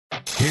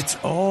It's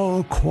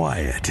all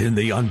quiet in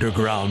the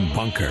underground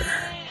bunker.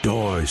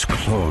 Doors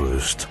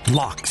closed,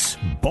 locks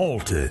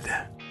bolted.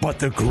 But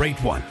the Great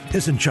One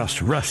isn't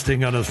just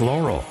resting on his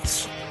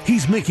laurels.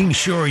 He's making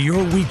sure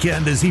your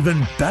weekend is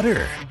even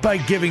better by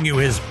giving you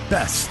his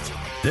best.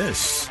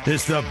 This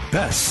is the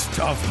best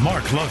of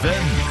Mark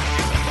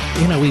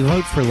Levin. You know, we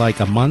vote for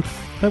like a month,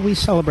 but we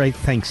celebrate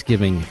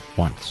Thanksgiving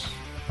once.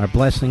 Our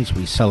blessings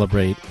we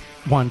celebrate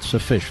once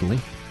officially.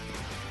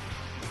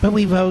 But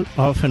we vote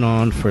off and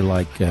on for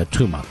like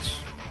 2 months.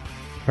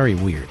 Very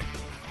weird.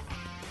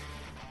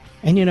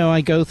 And, you know,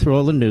 I go through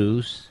all the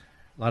news.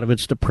 A lot of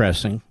it's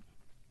depressing.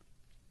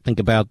 Think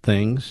about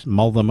things,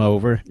 mull them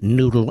over,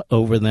 noodle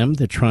over them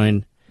to try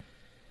and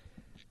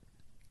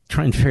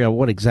figure out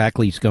what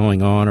exactly is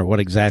going on or what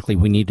exactly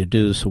we need to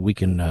do so we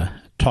can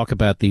talk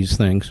about these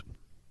things.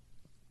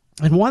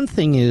 And one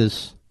thing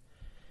is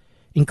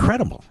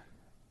incredible.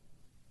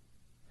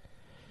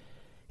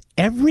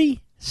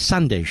 Every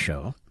Sunday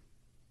show,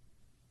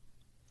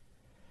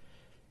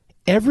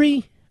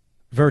 every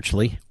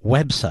virtually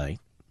website,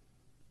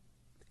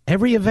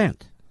 every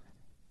event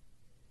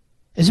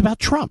is about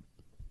Trump.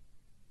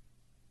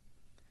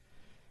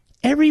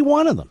 Every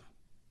one of them.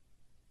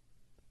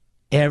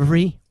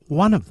 Every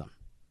one of them.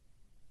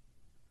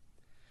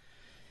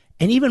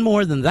 And even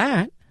more than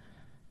that,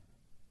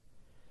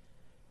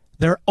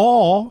 they're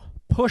all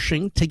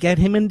pushing to get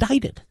him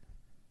indicted.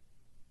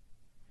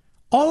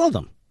 All of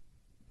them.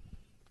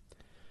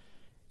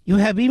 You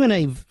have even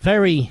a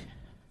very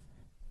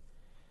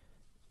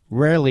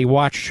rarely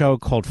watched show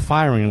called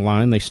Firing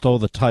Line. They stole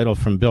the title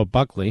from Bill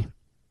Buckley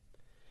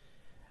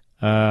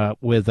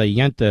with a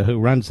Yenta who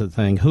runs the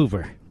thing,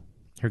 Hoover.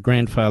 Her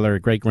grandfather, her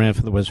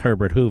great-grandfather was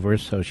Herbert Hoover,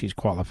 so she's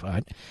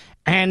qualified.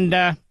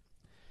 And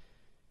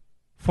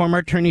former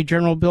Attorney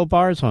General Bill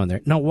Barr is on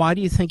there. Now, why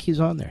do you think he's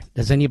on there?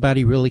 Does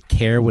anybody really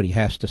care what he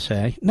has to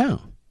say?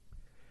 No.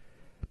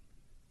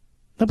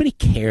 Nobody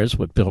cares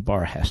what Bill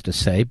Barr has to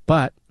say,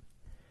 but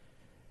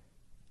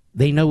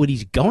they know what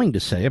he's going to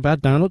say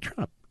about Donald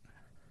Trump.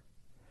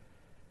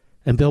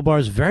 And Bill Barr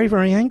is very,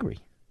 very angry.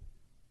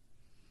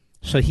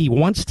 So he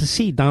wants to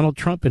see Donald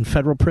Trump in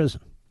federal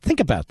prison.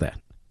 Think about that.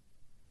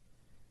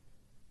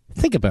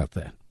 Think about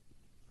that.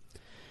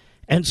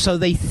 And so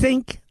they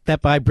think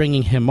that by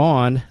bringing him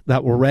on,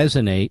 that will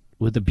resonate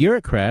with the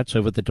bureaucrats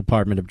over at the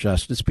Department of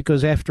Justice,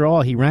 because after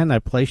all, he ran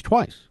that place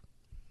twice.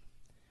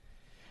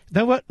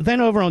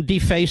 Then over on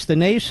Deface the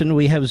Nation,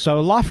 we have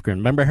Zoe Lofgren.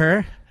 Remember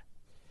her?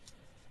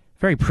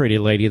 Very pretty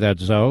lady, that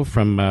Zoe,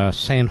 from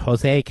San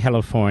Jose,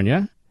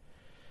 California.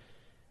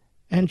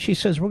 And she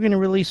says, we're going to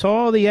release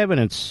all the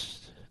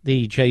evidence,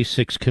 the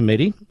J6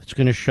 committee. It's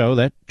going to show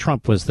that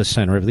Trump was the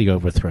center of the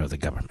overthrow of the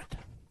government.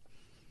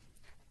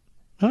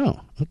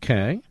 Oh,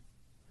 okay.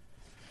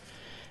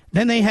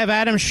 Then they have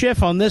Adam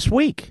Schiff on This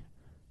Week.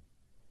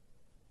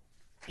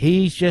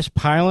 He's just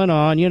piling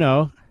on, you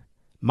know,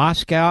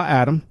 Moscow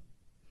Adam.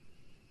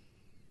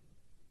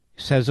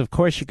 Says, of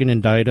course, you can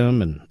indict him,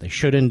 and they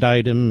should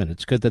indict him, and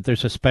it's good that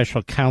there's a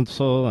special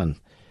counsel, and,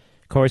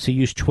 of course, he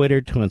used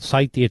Twitter to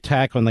incite the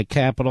attack on the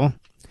Capitol.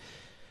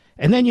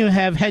 And then you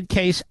have head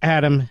case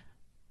Adam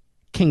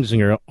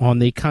Kinzinger on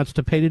the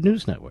Constipated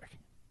News Network.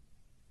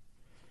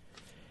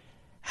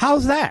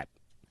 How's that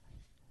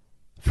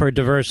for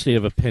diversity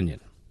of opinion?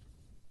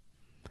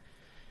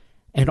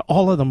 And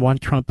all of them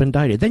want Trump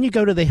indicted. Then you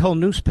go to the Hill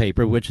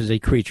newspaper, which is a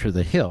creature of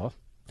the Hill,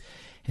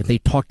 and they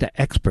talk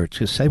to experts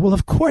who say, well,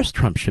 of course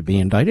Trump should be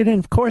indicted, and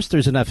of course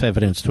there's enough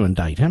evidence to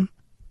indict him.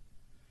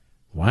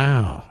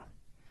 Wow.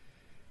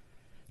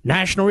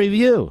 National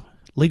Review,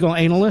 legal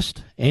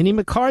analyst Andy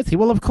McCarthy.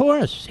 Well, of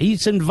course,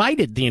 he's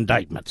invited the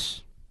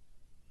indictments.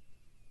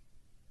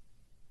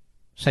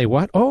 Say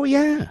what? Oh,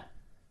 yeah.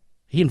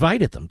 He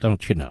invited them,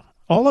 don't you know?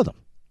 All of them.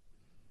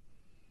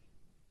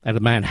 Out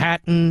of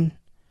Manhattan,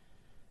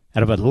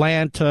 out of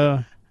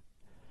Atlanta,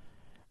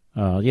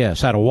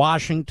 yes, out of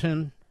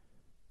Washington.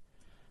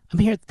 I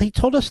mean, they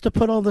told us to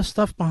put all this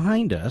stuff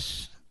behind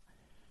us,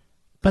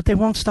 but they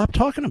won't stop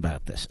talking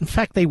about this. In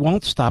fact, they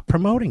won't stop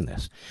promoting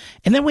this.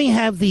 And then we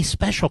have the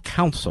special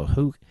counsel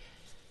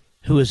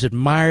who is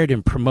admired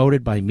and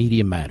promoted by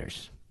Media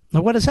Matters.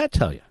 Now, what does that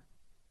tell you?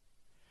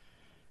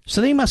 So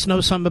they must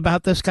know something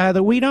about this guy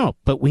that we don't,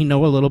 but we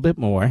know a little bit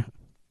more.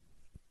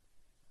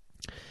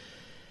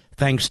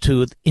 Thanks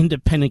to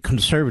independent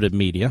conservative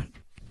media.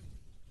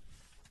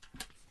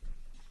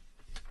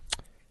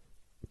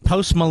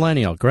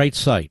 Post-Millennial, great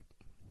site.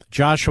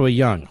 Joshua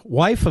Young,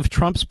 wife of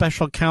Trump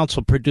special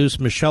counsel,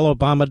 produced Michelle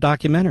Obama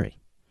documentary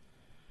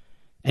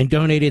and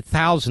donated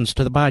thousands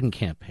to the Biden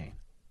campaign.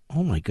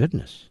 Oh, my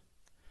goodness.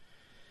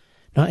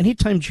 Now,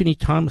 anytime Ginny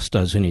Thomas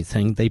does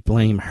anything, they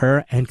blame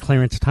her and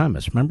Clarence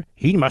Thomas. Remember?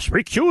 He must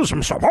recuse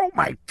himself. Oh,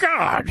 my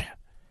God.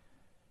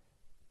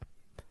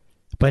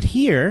 But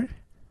here,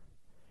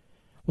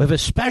 we have a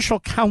special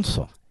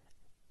counsel.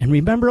 And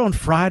remember on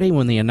Friday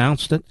when they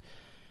announced it?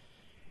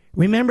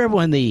 Remember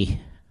when the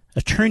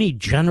Attorney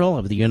General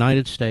of the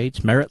United States,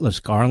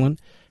 Meritless Garland,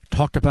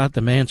 talked about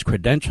the man's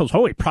credentials?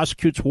 Oh, he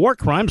prosecutes war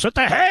crimes at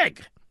The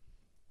Hague.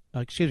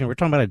 we're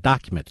talking about a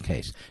document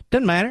case.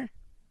 Doesn't matter.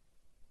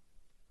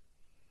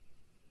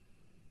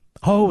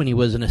 Oh, and he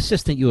was an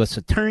assistant U.S.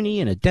 attorney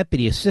and a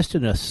deputy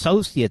assistant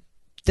associate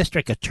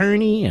district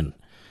attorney, and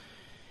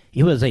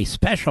he was a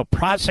special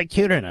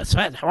prosecutor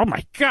and oh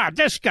my God,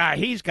 this guy,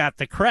 he's got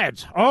the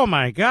creds. Oh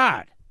my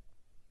God.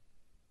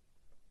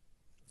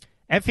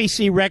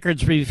 FEC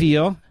records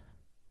reveal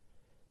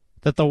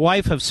that the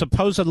wife of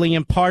supposedly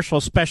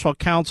impartial special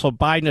counsel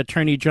Biden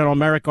Attorney General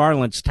Merrick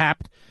Garland,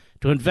 tapped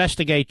to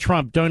investigate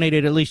Trump,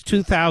 donated at least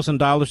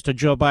 $2,000 to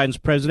Joe Biden's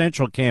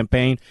presidential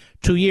campaign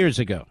 2 years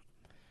ago.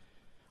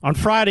 On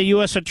Friday,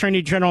 U.S.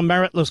 Attorney General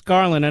Merrick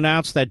Garland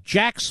announced that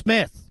Jack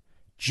Smith,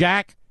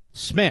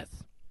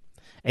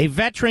 a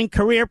veteran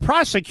career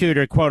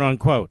prosecutor, quote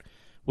unquote,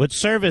 would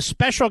serve as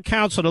special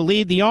counsel to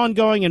lead the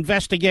ongoing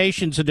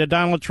investigations into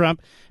Donald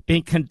Trump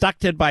being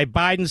conducted by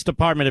Biden's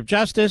Department of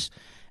Justice.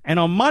 And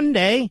on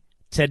Monday,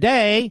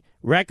 today,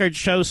 records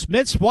show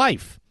Smith's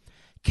wife,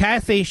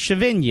 Kathy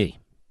Chevigny,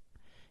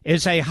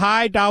 is a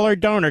high-dollar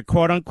donor,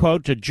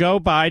 quote-unquote, to Joe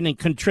Biden and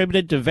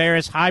contributed to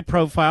various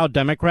high-profile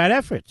Democrat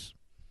efforts.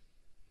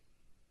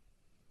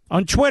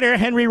 On Twitter,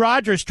 Henry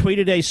Rogers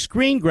tweeted a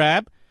screen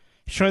grab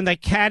showing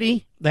that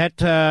Kathy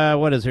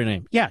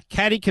Chevigny,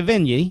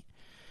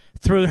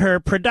 through her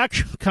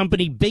production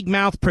company Big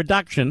Mouth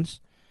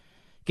Productions,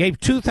 gave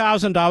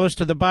 $2,000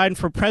 to the Biden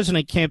for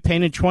President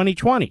campaign in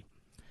 2020.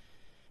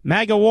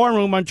 MAGA War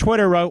Room on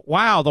Twitter wrote,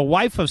 wow, the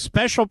wife of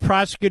Special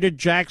Prosecutor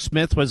Jack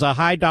Smith was a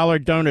high-dollar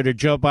donor to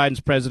Joe Biden's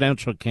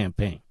presidential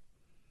campaign.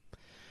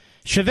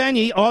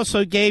 Chevigny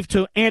also gave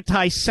to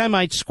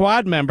anti-Semite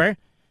squad member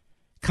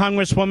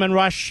Congresswoman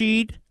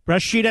Rashida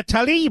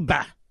Tlaib.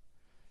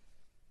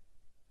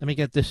 Let me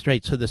get this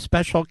straight. So the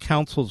special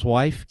counsel's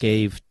wife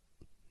gave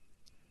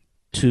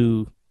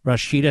to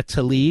Rashida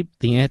Tlaib,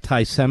 the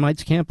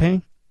anti-Semites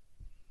campaign,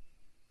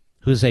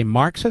 who's a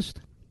Marxist?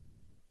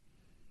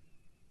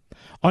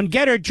 On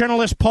Getter,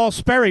 journalist Paul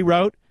Sperry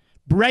wrote,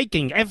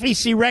 breaking,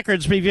 FEC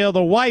records reveal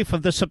the wife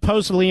of the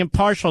supposedly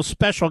impartial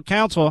special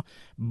counsel,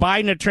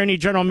 Biden Attorney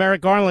General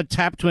Merrick Garland,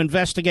 tapped to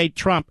investigate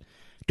Trump,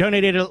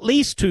 donated at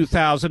least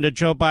 $2,000 to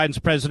Joe Biden's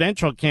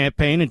presidential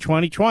campaign in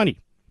 2020.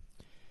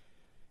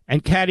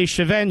 And Kathy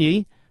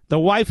Chevigny, the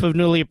wife of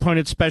newly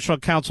appointed special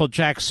counsel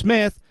Jack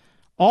Smith,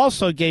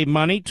 also gave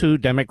money to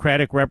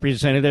Democratic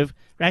Representative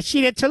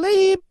Rashida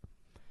Tlaib,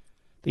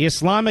 the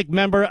Islamic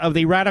member of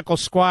the radical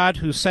squad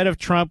who said of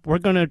Trump, we're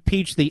going to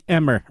impeach the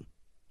Emir.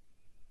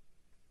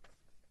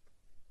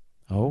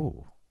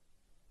 Oh.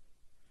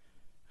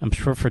 I'm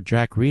sure for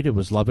Jack Reed it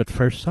was love at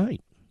first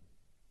sight.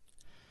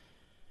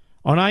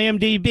 On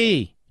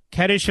IMDb,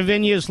 Kathy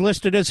Chevigny is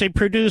listed as a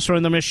producer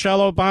in the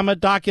Michelle Obama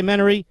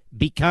documentary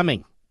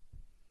Becoming.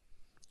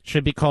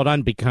 Should be called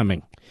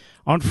Unbecoming.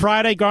 On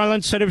Friday,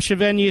 Garland said of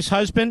Chevigny's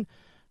husband,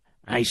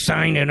 I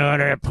signed an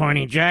order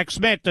appointing Jack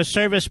Smith to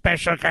serve as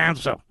special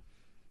counsel.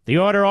 The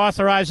order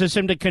authorizes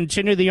him to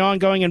continue the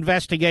ongoing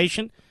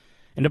investigation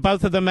into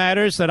both of the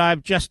matters that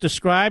I've just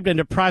described and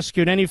to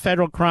prosecute any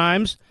federal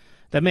crimes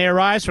that may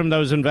arise from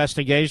those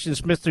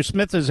investigations. Mr.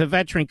 Smith is a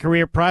veteran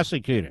career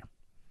prosecutor.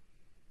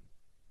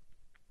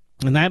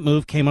 And that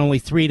move came only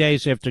 3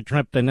 days after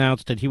Trump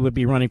announced that he would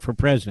be running for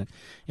president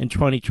in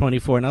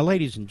 2024. Now,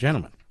 ladies and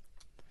gentlemen,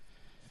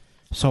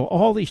 so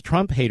all these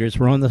Trump haters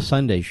were on the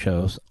Sunday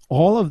shows.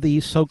 All of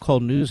these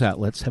so-called news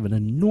outlets have an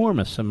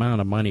enormous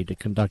amount of money to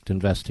conduct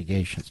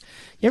investigations.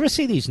 You ever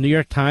see these New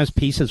York Times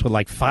pieces with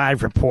like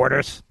 5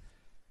 reporters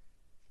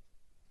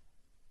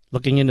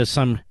looking into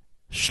some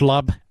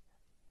schlub?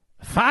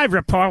 5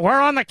 reporters. We're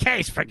on the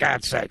case, for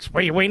God's sakes.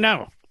 We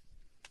know.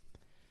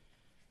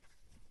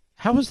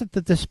 How is it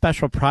that this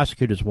special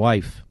prosecutor's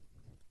wife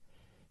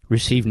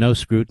received no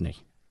scrutiny?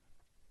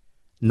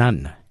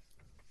 None.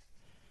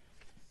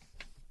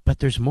 But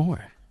there's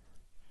more.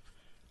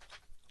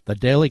 The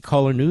Daily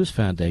Caller News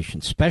Foundation,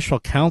 special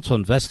counsel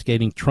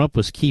investigating Trump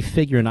was key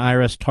figure in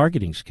IRS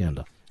targeting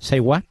scandal. Say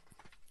what?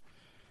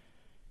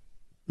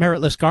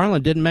 Merrick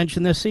Garland didn't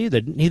mention this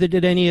either. Neither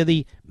did any of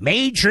the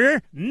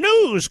major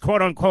news,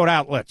 quote-unquote,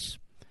 outlets.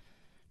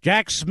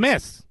 Jack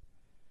Smith,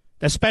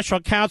 the special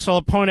counsel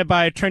appointed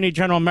by Attorney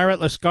General Merrick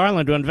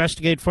Garland to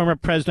investigate former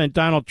President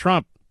Donald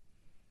Trump,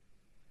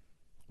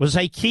 was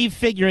a key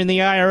figure in the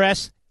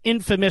IRS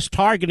infamous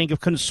targeting of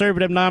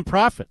conservative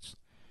nonprofits,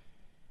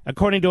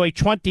 according to a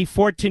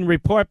 2014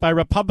 report by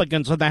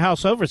Republicans on the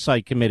House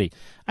Oversight Committee.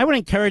 I would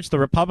encourage the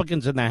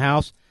Republicans in the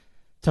House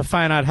to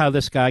find out how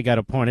this guy got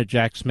appointed,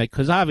 Jack Smith,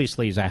 because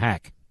obviously he's a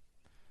hack.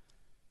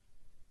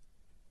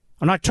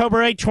 On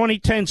October 8,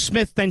 2010,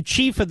 Smith, then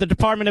chief of the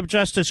Department of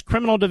Justice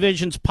Criminal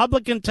Division's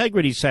Public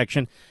Integrity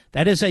Section,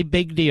 that is a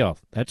big deal.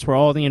 That's where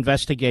all the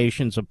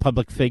investigations of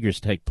public figures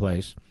take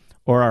place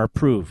or are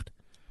approved,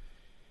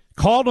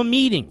 called a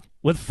meeting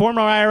with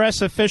former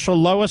IRS official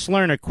Lois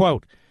Lerner,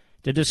 quote,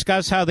 to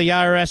discuss how the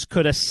IRS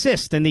could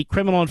assist in the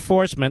criminal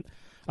enforcement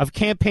of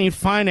campaign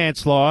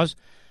finance laws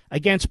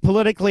against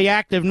politically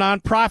active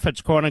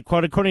nonprofits, quote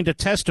unquote, according to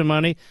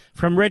testimony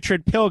from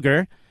Richard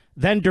Pilger,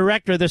 then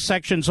director of the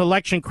section's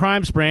election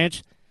crimes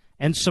branch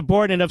and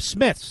subordinate of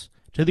Smith's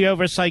to the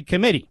Oversight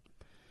Committee.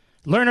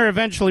 Lerner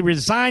eventually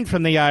resigned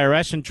from the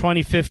IRS in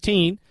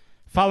 2015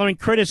 following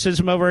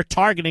criticism over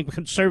targeting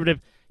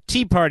conservative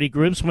Tea Party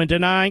groups when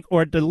denying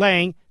or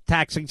delaying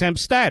tax-exempt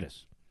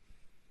status.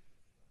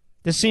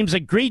 This seems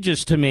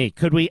egregious to me.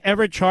 Could we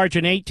ever charge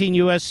an 18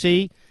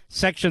 U.S.C.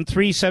 Section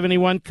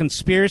 371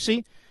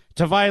 conspiracy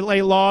to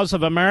violate laws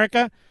of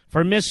America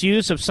for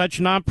misuse of such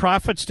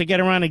nonprofits to get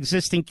around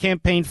existing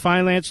campaign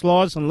finance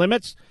laws and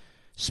limits?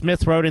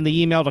 Smith wrote in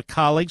the email to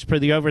colleagues per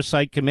the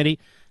Oversight Committee.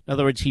 In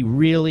other words, he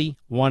really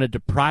wanted to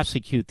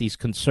prosecute these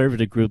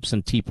conservative groups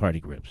and Tea Party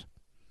groups.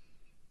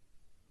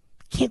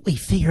 Can't we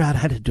figure out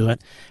how to do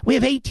it? We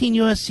have 18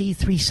 U.S.C.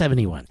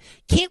 371.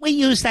 Can't we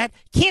use that?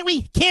 Can't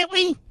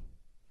we?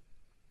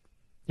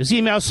 His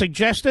email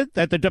suggested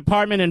that the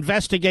department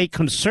investigate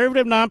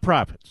conservative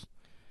nonprofits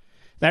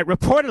that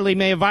reportedly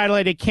may have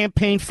violated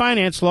campaign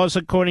finance laws,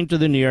 according to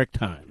the New York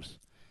Times.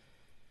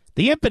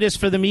 The impetus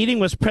for the meeting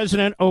was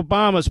President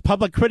Obama's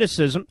public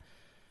criticism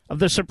of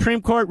the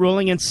Supreme Court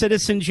ruling in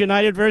Citizens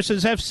United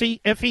versus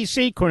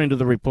FEC, according to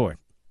the report.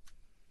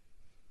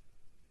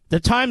 The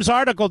Times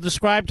article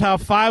described how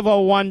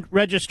 501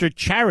 registered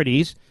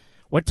charities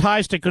with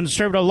ties to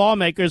conservative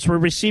lawmakers were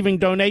receiving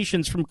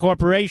donations from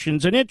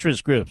corporations and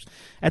interest groups.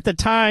 At the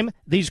time,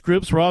 these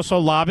groups were also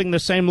lobbying the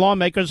same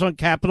lawmakers on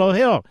Capitol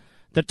Hill.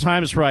 The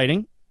Times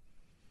writing,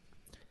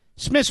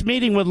 Smith's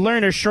meeting with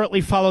Lerner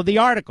shortly followed the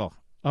article.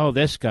 Oh,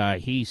 this guy,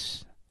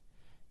 he's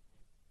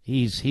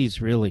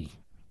really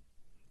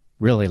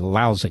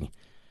lousy.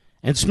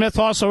 And Smith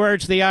also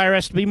urged the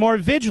IRS to be more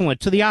vigilant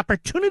to the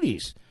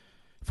opportunities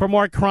for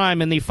more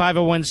crime in the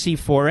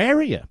 501c4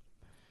 area.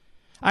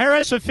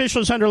 IRS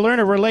officials under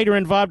Lerner were later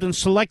involved in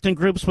selecting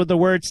groups with the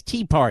words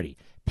Tea Party,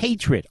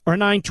 Patriot, or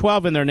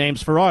 912 in their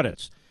names for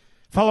audits.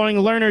 Following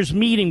Lerner's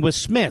meeting with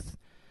Smith,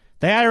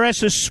 the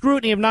IRS's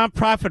scrutiny of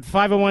nonprofit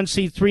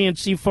 501c3 and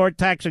C4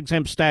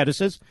 tax-exempt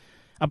statuses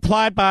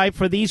applied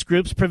for these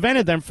groups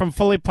prevented them from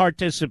fully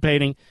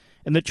participating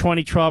in the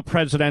 2012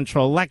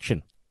 presidential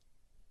election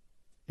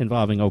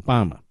involving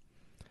Obama.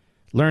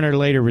 Lerner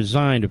later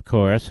resigned, of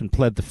course, and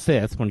pled the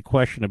Fifth when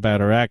questioned about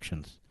her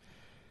actions.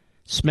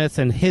 Smith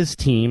and his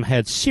team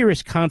had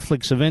serious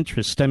conflicts of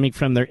interest stemming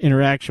from their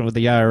interaction with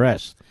the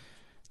IRS,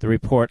 the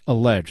report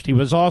alleged. He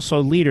was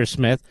also leader,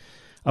 Smith,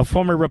 of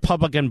former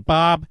Republican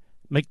Bob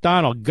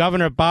McDonnell,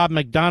 Governor Bob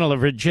McDonnell of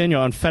Virginia,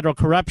 on federal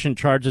corruption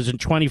charges in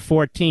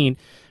 2014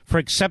 for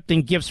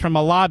accepting gifts from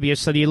a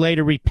lobbyist that he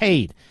later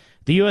repaid.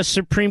 The U.S.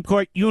 Supreme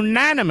Court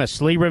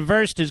unanimously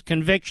reversed his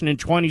conviction in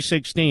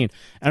 2016,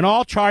 and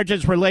all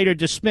charges were later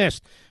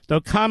dismissed, though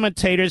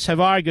commentators have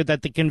argued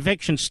that the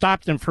conviction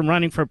stopped him from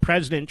running for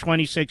president in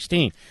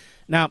 2016.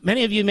 Now,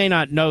 many of you may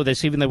not know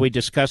this, even though we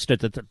discussed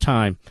it at the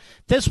time.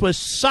 This was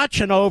such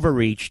an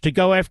overreach to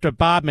go after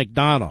Bob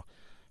McDonnell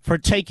for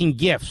taking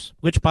gifts,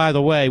 which, by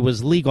the way,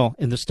 was legal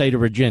in the state of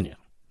Virginia.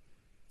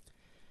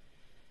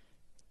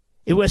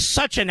 It was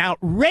such an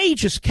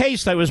outrageous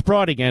case that was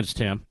brought against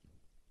him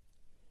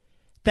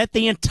that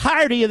the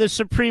entirety of the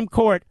Supreme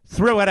Court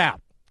threw it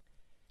out.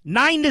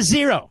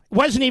 9-0. It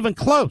wasn't even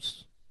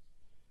close.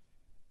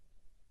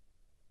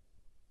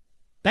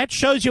 That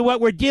shows you what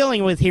we're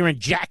dealing with here in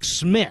Jack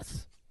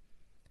Smith.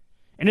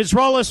 In his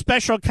role as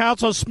special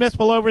counsel, Smith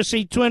will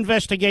oversee 2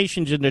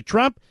 investigations into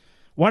Trump,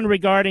 one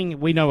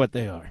regarding, we know what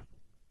they are.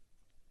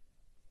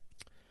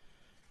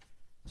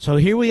 So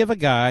here we have a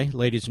guy,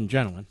 ladies and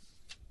gentlemen,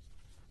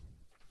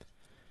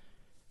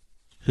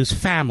 whose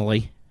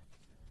family,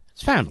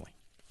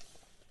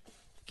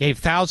 gave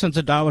thousands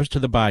of dollars to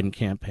the Biden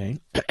campaign,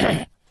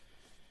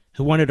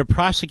 who wanted to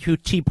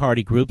prosecute Tea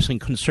Party groups and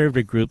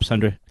conservative groups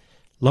under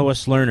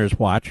Lois Lerner's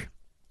watch,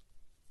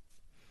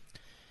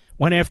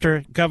 went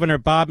after Governor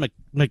Bob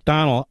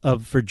McDonnell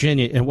of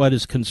Virginia in what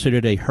is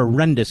considered a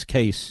horrendous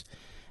case,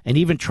 and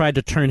even tried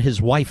to turn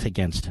his wife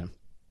against him.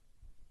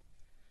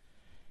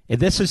 And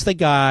this is the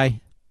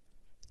guy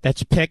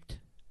that's picked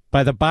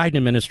by the Biden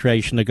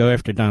administration to go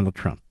after Donald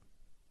Trump.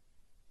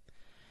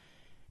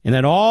 And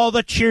then all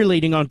the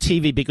cheerleading on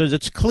TV, because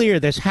it's clear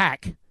this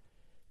hack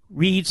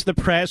reads the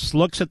press,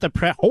 looks at the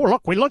press. Oh,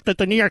 look, we looked at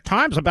the New York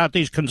Times about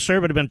these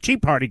conservative and Tea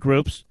Party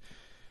groups,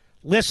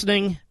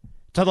 listening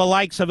to the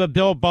likes of a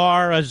Bill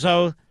Barr, a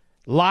Zoe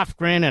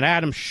Lofgren, and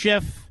Adam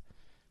Schiff,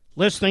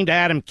 listening to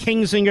Adam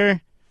Kinzinger.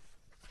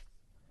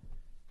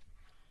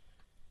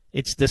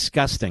 It's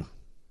disgusting.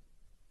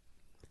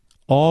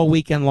 All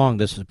weekend long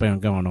this has been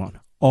going on.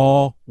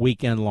 All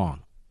weekend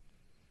long.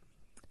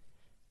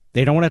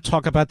 They don't want to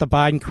talk about the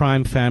Biden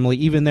crime family,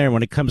 even there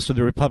when it comes to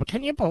the Republicans.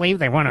 Can you believe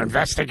they want to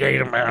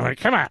investigate them?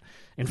 Come on.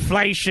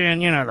 Inflation,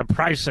 the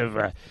price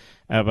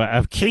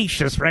of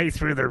quiche is right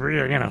through the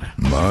rear,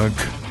 Mark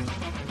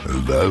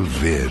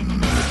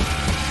Levin.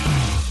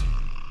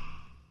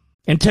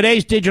 In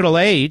today's digital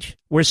age,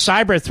 where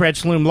cyber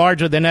threats loom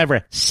larger than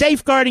ever,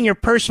 safeguarding your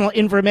personal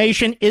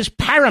information is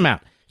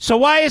paramount. So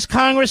why is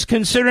Congress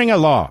considering a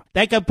law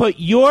that could put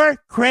your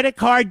credit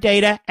card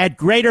data at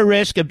greater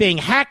risk of being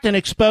hacked and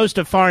exposed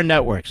to foreign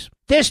networks?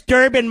 This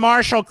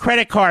Durbin-Marshall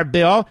credit card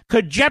bill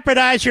could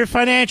jeopardize your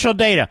financial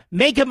data,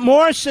 make it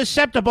more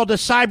susceptible to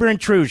cyber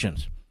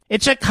intrusions.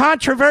 It's a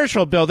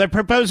controversial bill that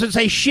proposes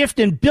a shift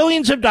in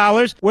billions of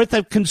dollars worth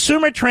of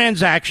consumer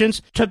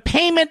transactions to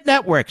payment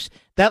networks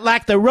that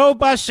lack the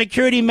robust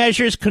security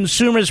measures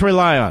consumers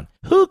rely on.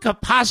 Who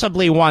could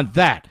possibly want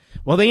that?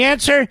 Well, the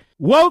answer?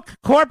 Woke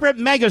corporate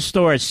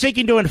megastores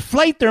seeking to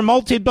inflate their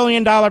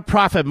multi-billion-dollar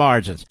profit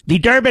margins. The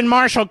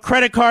Durbin-Marshall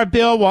credit card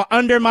bill will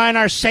undermine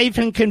our safe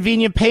and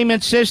convenient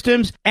payment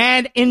systems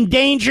and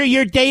endanger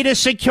your data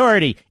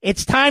security.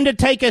 It's time to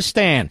take a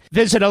stand.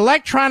 Visit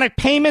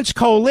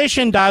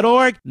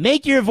electronicpaymentscoalition.org.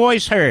 Make your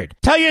voice heard.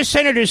 Tell your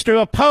senators to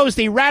oppose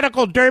the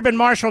radical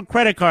Durbin-Marshall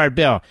credit card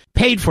bill,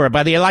 paid for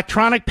by the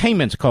Electronic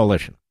Payments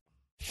Coalition.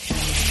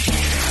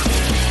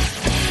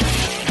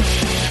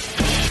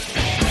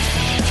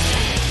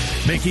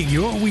 Making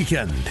your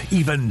weekend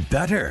even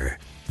better.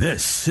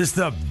 This is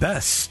the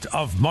best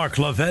of Mark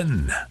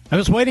Levin. I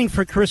was waiting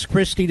for Chris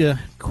Christie to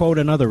quote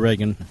another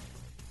Reagan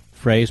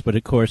phrase, but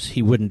of course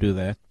he wouldn't do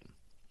that.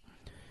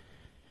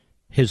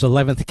 His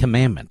 11th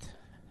commandment,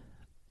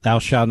 thou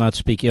shalt not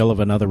speak ill of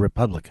another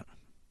Republican.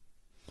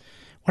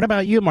 What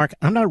about you, Mark?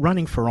 I'm not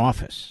running for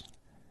office.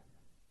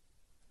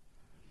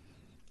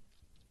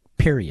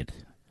 Period.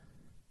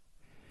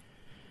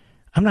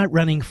 I'm not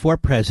running for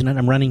president.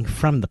 I'm running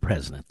from the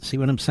president. See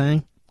what I'm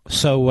saying?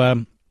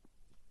 So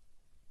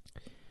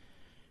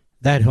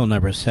that he'll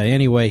never say.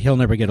 Anyway, he'll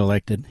never get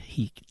elected.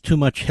 Too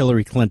much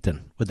Hillary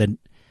Clinton with the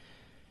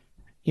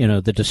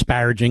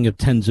disparaging of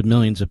tens of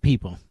millions of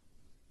people.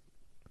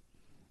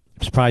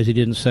 I'm surprised he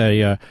didn't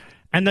say,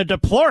 and the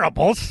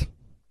deplorables.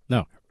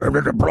 No. And the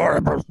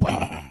deplorables.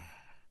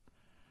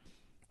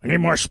 I need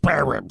more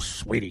spare ribs,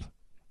 sweetie.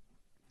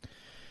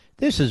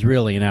 This is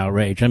really an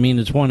outrage. I mean,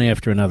 it's one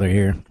after another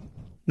here.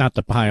 Not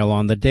to pile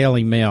on. The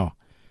Daily Mail.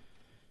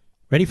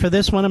 Ready for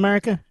this one,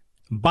 America?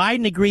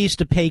 Biden agrees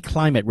to pay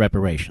climate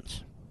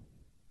reparations.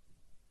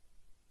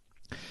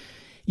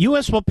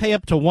 U.S. will pay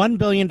up to $1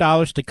 billion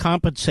to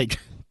compensate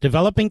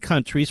developing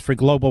countries for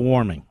global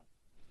warming.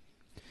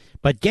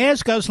 But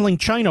gas-guzzling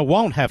China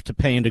won't have to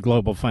pay into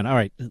global fund. All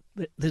right,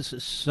 this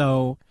is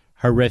so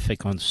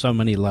horrific on so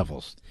many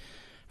levels.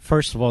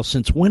 First of all,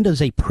 since when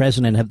does a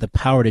president have the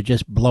power to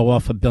just blow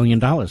off $1 billion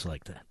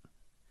like that?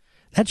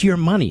 That's your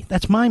money.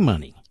 That's my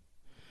money.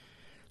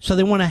 So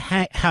they want to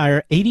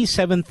hire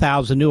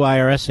 87,000 new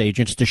IRS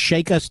agents to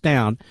shake us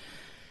down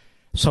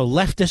so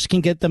leftists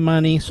can get the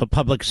money, so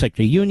public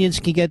sector unions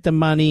can get the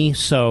money,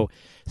 so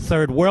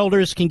third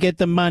worlders can get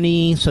the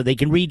money, so they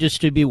can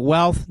redistribute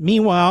wealth.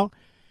 Meanwhile,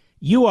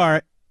 you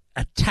are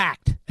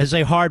attacked as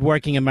a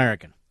hardworking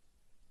American.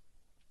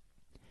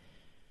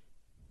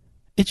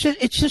 It's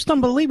just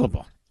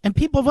unbelievable. And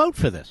people vote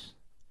for this.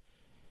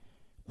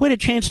 We had a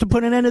chance to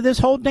put an end to this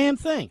whole damn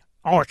thing.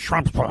 Oh, it's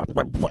Trump's fault.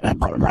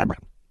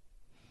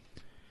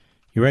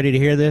 You ready to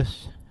hear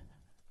this?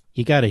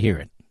 You got to hear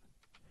it.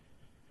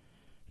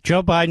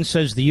 Joe Biden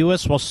says the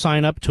U.S. will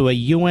sign up to a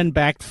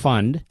UN-backed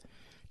fund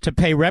to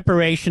pay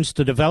reparations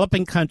to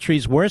developing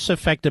countries worst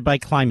affected by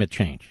climate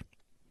change.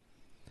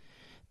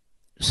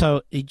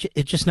 So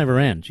it just never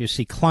ends. You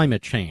see,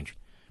 climate change.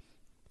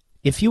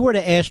 If you were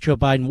to ask Joe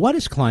Biden, what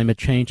is climate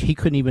change, he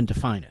couldn't even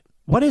define it.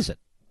 What is it?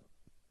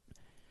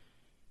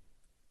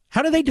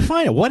 How do they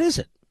define it? What is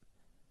it?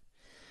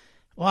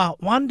 Well,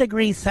 1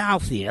 degree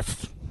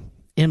Celsius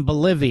in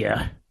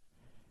Bolivia,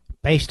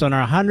 based on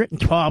our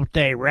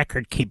 112-day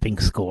record-keeping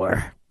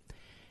score,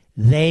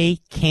 they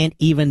can't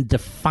even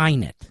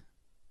define it.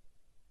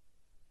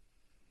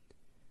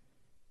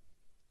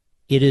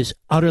 It is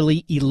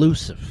utterly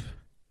elusive.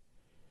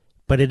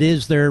 But it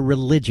is their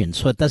religion,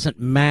 so it doesn't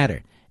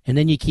matter. And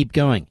then you keep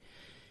going.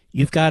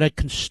 You've got to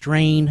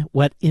constrain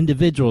what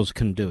individuals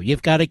can do.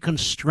 You've got to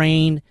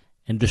constrain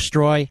and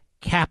destroy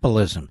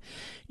capitalism.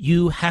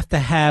 You have to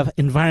have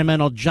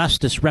environmental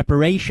justice,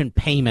 reparation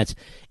payments.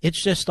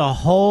 It's just a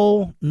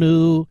whole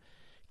new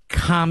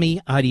commie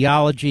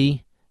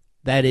ideology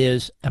that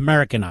is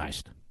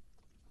Americanized.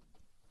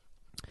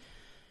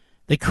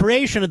 The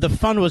creation of the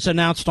fund was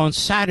announced on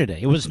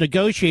Saturday. It was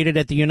negotiated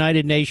at the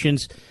United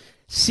Nations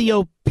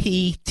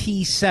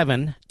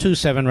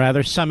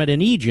COP27 summit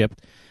in Egypt,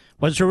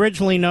 was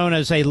originally known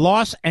as a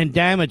loss and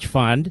damage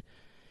fund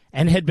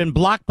and had been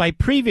blocked by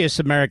previous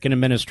American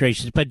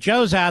administrations. But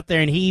Joe's out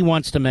there and he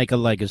wants to make a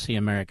legacy,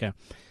 America.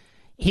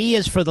 He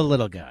is for the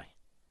little guy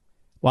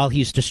while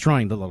he's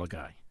destroying the little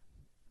guy.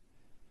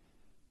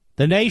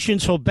 The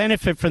nations who will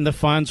benefit from the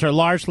funds are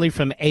largely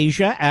from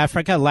Asia,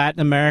 Africa,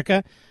 Latin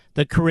America,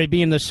 the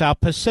Caribbean, the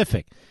South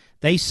Pacific.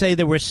 They say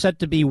they were set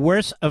to be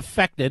worse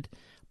affected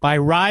by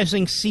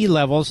rising sea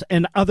levels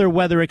and other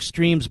weather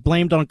extremes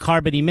blamed on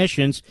carbon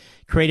emissions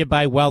created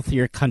by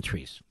wealthier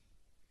countries.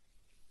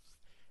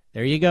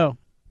 There you go.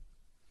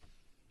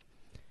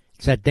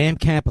 It's that damn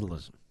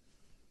capitalism.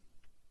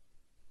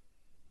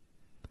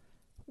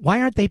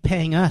 Why aren't they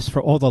paying us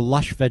for all the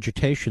lush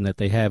vegetation that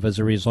they have as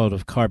a result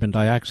of carbon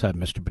dioxide,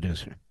 Mr.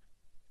 Producer?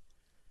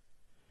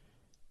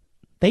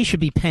 They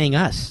should be paying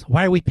us.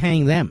 Why are we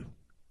paying them?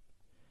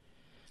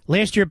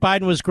 Last year,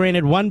 Biden was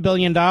granted $1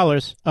 billion,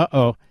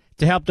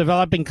 to help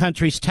developing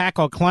countries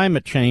tackle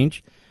climate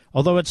change,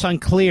 although it's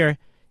unclear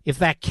if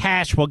that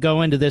cash will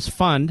go into this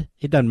fund.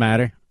 It doesn't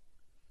matter.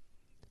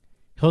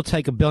 He'll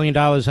take $1 billion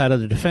out of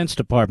the Defense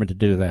Department to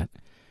do that.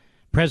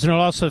 President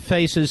also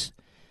faces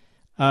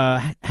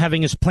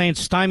having his plans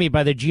stymied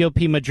by the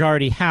GOP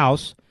majority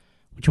House,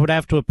 which would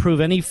have to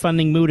approve any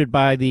funding mooted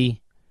by the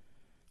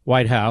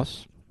White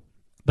House.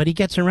 But he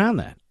gets around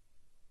that.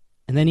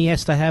 And then he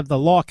has to have the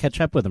law catch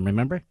up with him,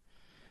 remember?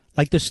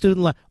 Like the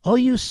student law. All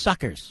you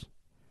suckers,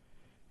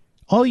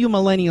 all you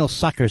millennial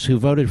suckers who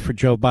voted for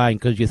Joe Biden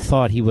because you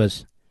thought he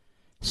was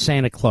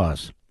Santa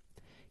Claus.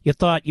 You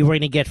thought you were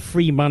going to get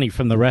free money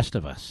from the rest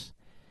of us.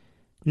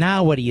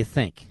 Now what do you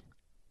think?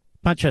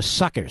 Bunch of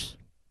suckers.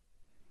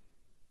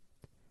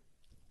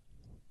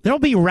 There'll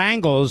be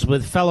wrangles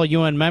with fellow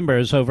UN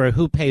members over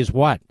who pays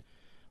what,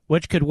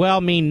 which could well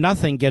mean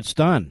nothing gets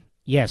done.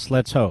 Yes,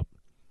 let's hope.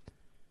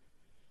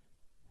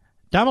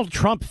 Donald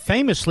Trump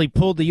famously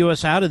pulled the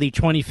U.S. out of the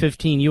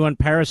 2015 UN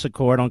Paris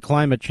Accord on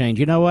climate change.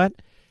 You know what?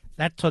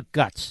 That took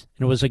guts,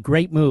 and it was a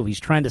great move. He's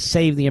trying to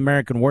save the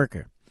American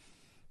worker.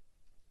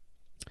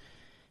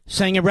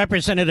 Saying it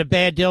represented a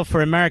bad deal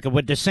for America,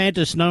 with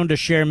DeSantis known to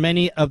share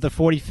many of the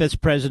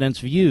 45th president's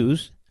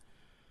views.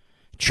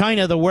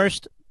 China, the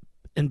worst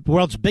and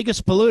world's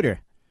biggest polluter,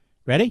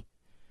 ready?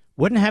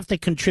 Wouldn't have to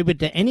contribute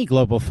to any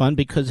global fund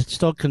because it's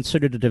still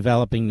considered a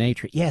developing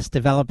nature. Yes,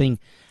 developing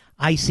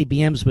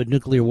ICBMs with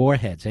nuclear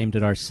warheads aimed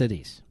at our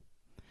cities.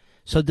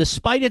 So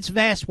despite its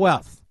vast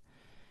wealth,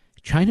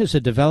 China's a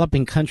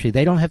developing country.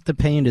 They don't have to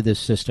pay into this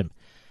system.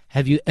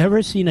 Have you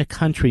ever seen a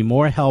country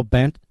more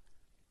hell-bent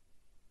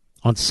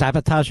on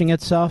sabotaging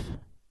itself,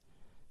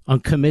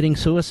 on committing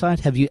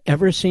suicide? Have you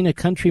ever seen a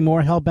country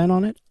more hell-bent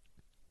on it?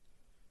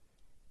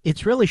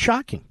 It's really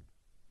shocking.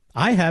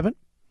 I haven't.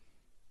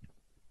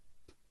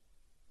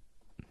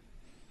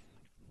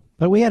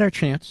 But we had our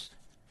chance.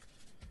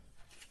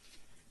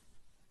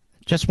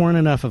 Just weren't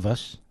enough of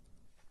us.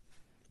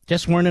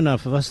 Just weren't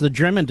enough of us. The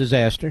German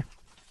disaster.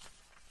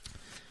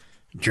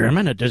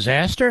 German, a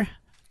disaster?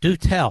 Do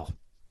tell.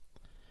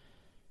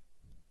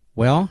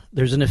 Well,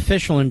 there's an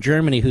official in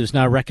Germany who's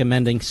now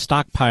recommending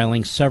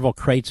stockpiling several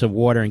crates of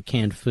water and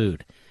canned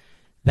food.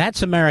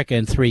 That's America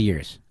in 3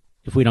 years,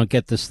 if we don't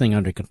get this thing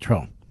under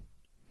control.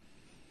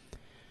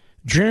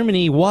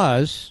 Germany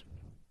was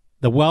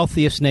the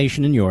wealthiest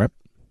nation in Europe,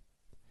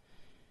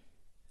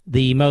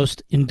 the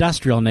most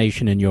industrial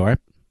nation in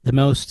Europe, the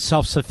most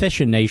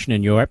self-sufficient nation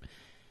in Europe,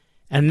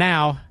 and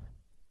now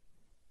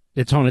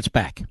it's on its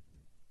back.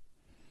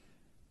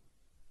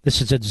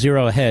 This is at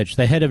Zero Hedge.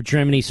 The head of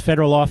Germany's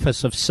Federal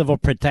Office of Civil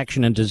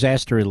Protection and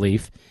Disaster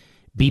Relief,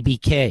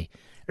 BBK,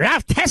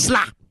 Ralph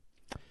Tesla,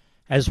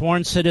 has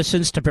warned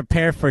citizens to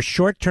prepare for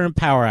short-term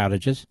power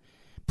outages,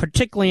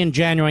 particularly in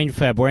January and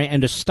February,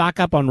 and to stock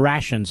up on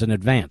rations in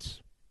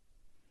advance.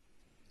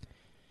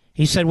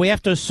 He said, we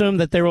have to assume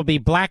that there will be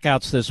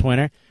blackouts this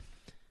winter.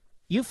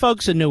 You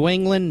folks in New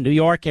England, New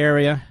York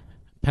area,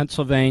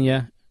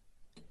 Pennsylvania,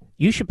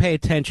 you should pay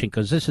attention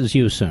because this is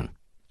you soon.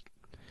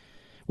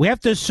 We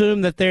have to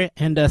assume that there,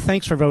 and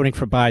thanks for voting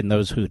for Biden,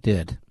 those who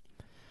did.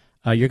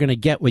 You're going to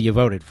get what you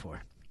voted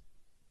for.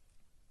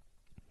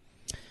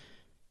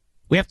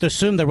 We have to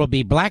assume there will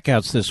be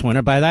blackouts this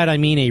winter. By that I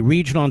mean a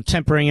regional and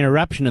temporary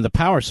interruption in the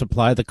power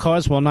supply. The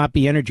cause will not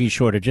be energy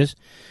shortages,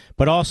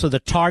 but also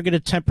the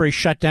targeted temporary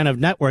shutdown of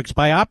networks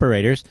by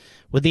operators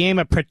with the aim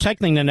of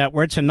protecting the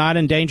networks and not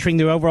endangering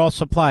the overall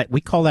supply.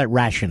 We call that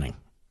rationing.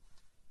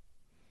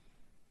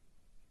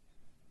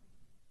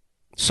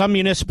 Some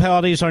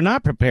municipalities are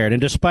not prepared,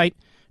 and despite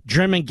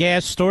German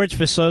gas storage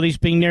facilities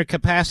being near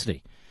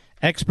capacity,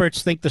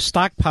 experts think the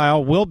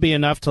stockpile will be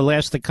enough to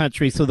last the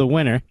country through the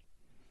winter.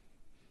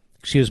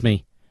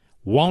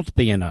 Won't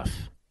be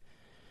enough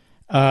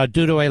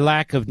due to a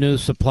lack of new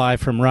supply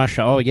from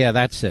Russia. Oh, yeah,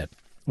 that's it.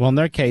 Well, in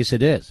their case,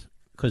 it is,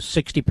 because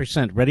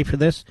 60%, ready for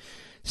this?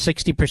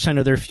 60%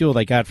 of their fuel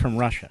they got from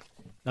Russia.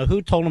 Now,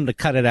 who told them to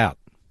cut it out?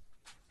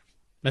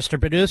 Mr.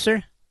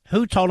 Producer,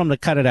 who told them to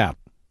cut it out?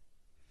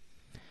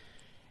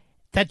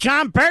 The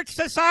John Birch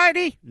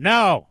Society?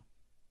 No.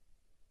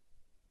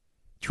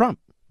 Trump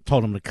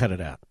told them to cut it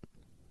out.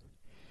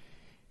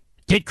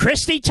 Did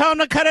Christie tell them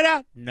to cut it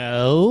out?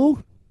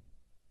 No.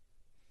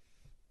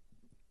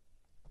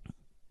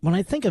 When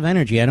I think of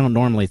energy, I don't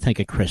normally think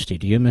of Christie.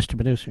 Do you, Mr.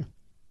 Producer?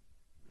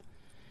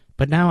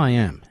 But now I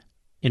am.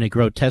 In a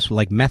grotesque,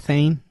 like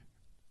methane.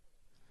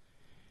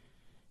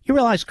 You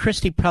realize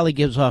Christie probably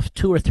gives off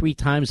 2 or 3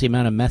 times the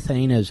amount of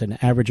methane as an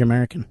average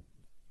American?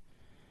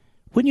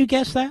 Wouldn't you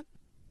guess that?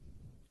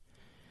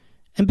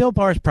 And Bill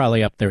Barr's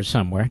probably up there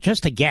somewhere.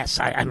 Just a guess.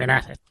 I mean,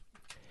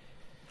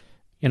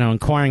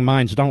 inquiring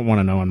minds don't want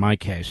to know in my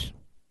case.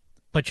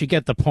 But you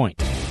get the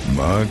point.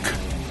 Mark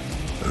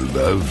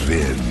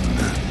Levin.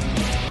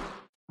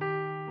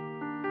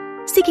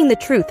 Seeking the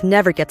truth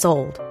never gets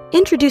old.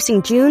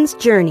 Introducing June's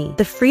Journey,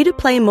 the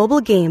free-to-play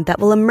mobile game that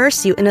will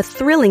immerse you in a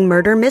thrilling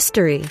murder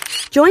mystery.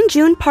 Join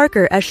June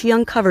Parker as she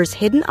uncovers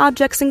hidden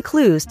objects and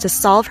clues to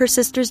solve her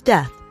sister's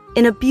death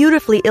in a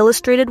beautifully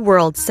illustrated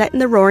world set in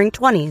the Roaring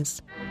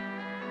 '20s.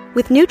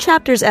 With new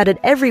chapters added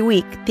every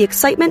week, the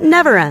excitement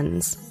never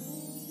ends.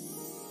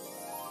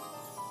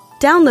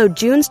 Download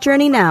June's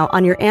Journey now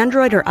on your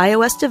Android or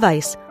iOS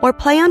device, or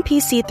play on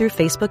PC through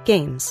Facebook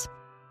Games.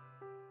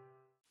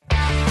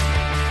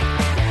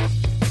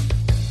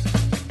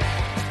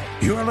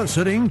 You're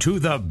listening to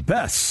the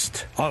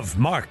best of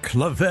Mark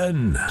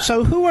Levin.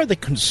 So who are the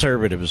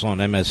conservatives on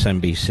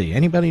MSNBC?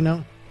 Anybody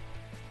know?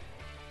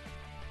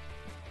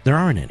 There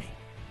aren't any.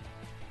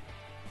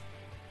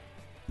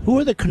 Who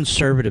are the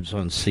conservatives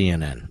on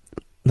CNN?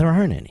 There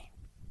aren't any.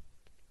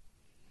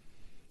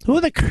 Who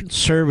are the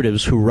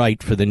conservatives who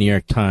write for the New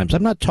York Times?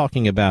 I'm not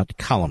talking about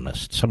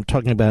columnists. I'm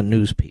talking about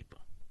news people.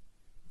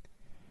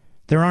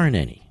 There aren't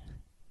any.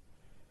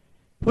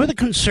 Who are the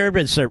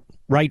conservatives that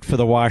write for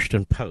the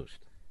Washington Post?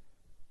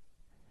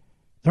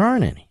 There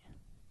aren't any.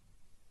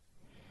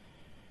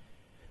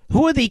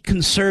 Who are the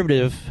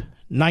conservative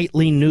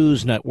nightly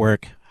news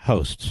network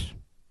hosts?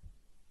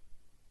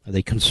 Are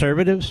they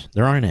conservatives?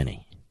 There aren't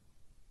any.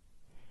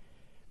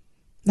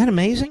 Isn't that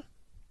amazing?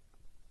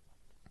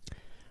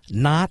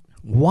 Not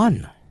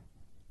one.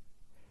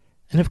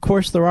 And of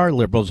course there are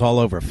liberals all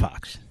over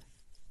Fox.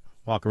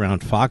 Walk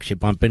around Fox, you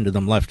bump into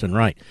them left and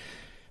right.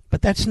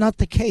 But that's not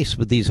the case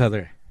with these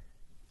other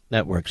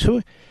networks.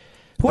 Who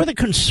are the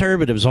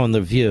conservatives on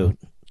The View?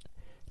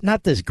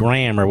 Not this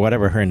Graham or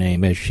whatever her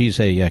name is. She's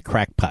a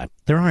crackpot.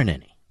 There aren't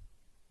any.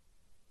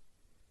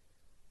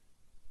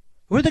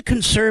 Who are the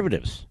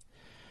conservatives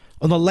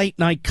on the late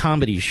night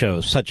comedy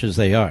shows such as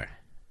they are?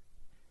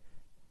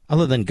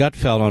 Other than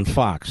Gutfeld on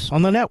Fox,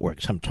 on the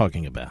networks I'm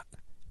talking about.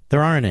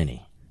 There aren't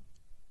any.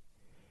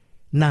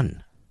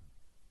 None.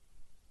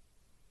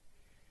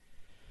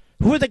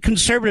 Who are the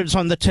conservatives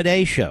on the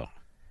Today Show?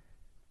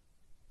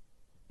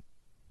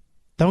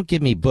 Don't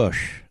give me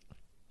Bush.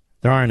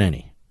 There aren't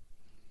any.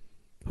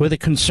 Who are the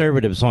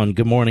conservatives on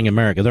Good Morning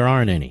America? There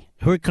aren't any.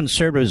 Who are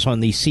conservatives on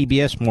the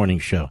CBS Morning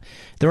Show?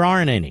 There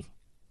aren't any.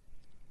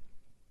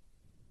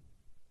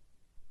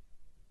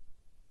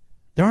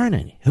 There aren't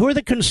any. Who are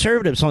the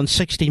conservatives on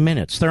 60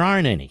 Minutes? There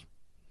aren't any.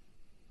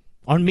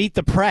 On Meet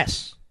the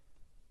Press?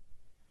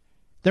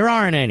 There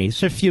aren't any.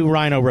 There's a few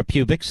Rhino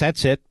Republics,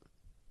 that's it.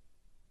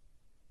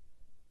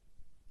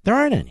 There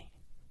aren't any.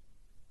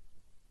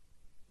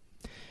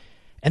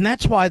 And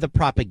that's why the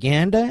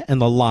propaganda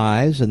and the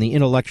lies and the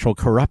intellectual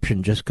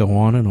corruption just go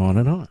on and on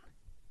and on.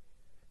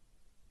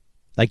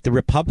 Like the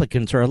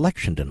Republicans are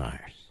election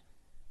deniers.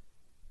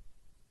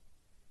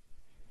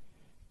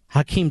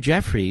 Hakeem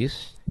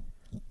Jeffries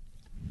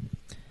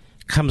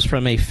comes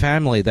from a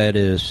family that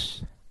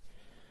is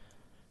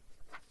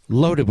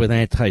loaded with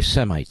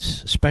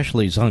anti-Semites,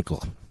 especially his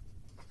uncle.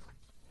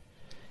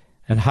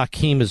 And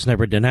Hakeem has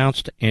never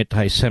denounced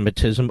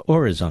anti-Semitism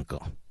or his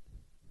uncle.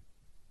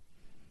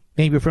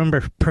 Maybe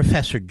remember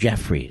Professor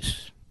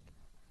Jeffries.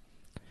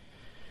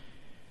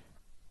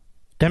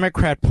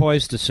 Democrat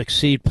poised to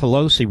succeed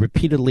Pelosi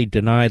repeatedly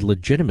denied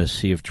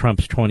legitimacy of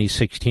Trump's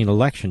 2016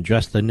 election.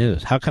 Just the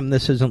News. How come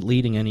this isn't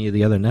leading any of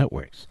the other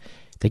networks?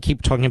 They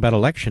keep talking about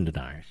election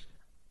deniers.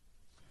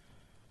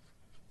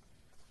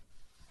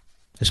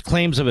 His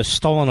claims of a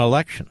stolen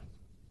election,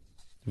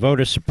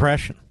 voter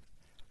suppression,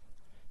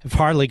 have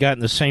hardly gotten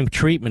the same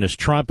treatment as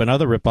Trump and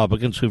other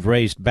Republicans who've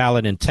raised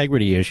ballot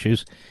integrity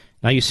issues.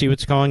 Now you see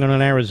what's going on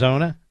in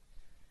Arizona?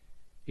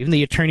 Even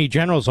the Attorney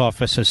General's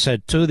office has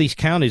said 2 of these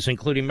counties,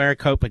 including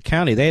Maricopa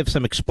County, they have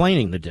some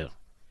explaining to do.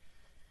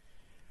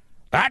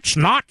 That's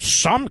not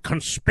some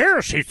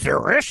conspiracy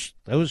theorist.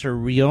 Those are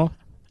real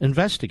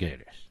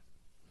investigators.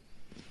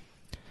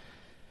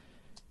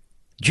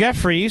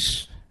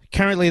 Jeffries,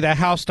 currently the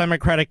House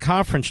Democratic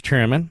Conference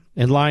chairman,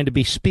 in line to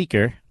be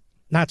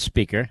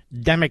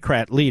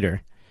Democrat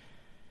leader,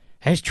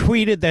 has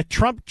tweeted that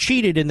Trump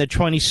cheated in the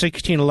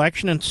 2016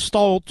 election and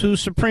stole 2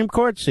 Supreme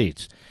Court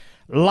seats.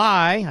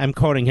 Lie, I'm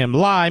quoting him,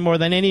 lie more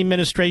than any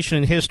administration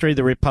in history of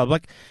the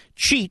Republic,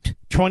 cheat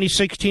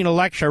 2016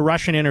 election,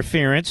 Russian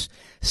interference,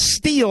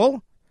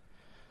 steal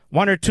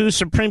 1 or 2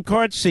 Supreme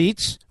Court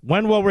seats.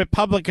 When will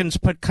Republicans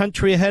put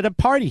country ahead of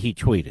party, he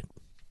tweeted.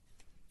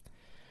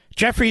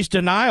 Jeffries'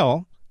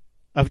 denial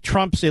of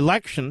Trump's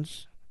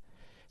elections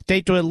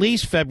date to at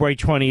least February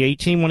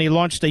 2018 when he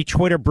launched a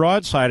Twitter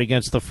broadside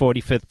against the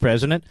 45th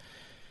president.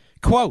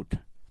 Quote,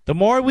 the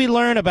more we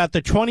learn about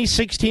the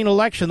 2016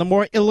 election, the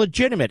more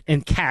illegitimate,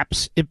 in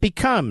caps, it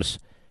becomes,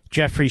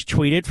 Jeffries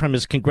tweeted from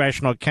his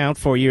congressional account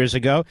 4 years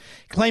ago,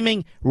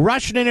 claiming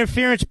Russian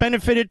interference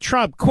benefited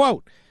Trump.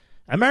 Quote,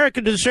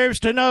 America deserves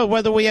to know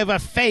whether we have a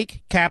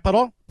fake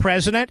capital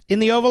president in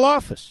the Oval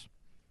Office.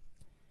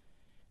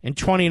 In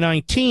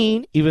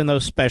 2019, even though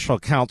special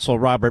counsel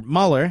Robert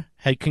Mueller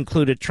had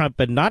concluded Trump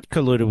had not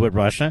colluded with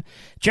Russia,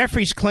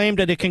 Jeffries claimed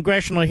at a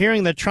congressional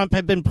hearing that Trump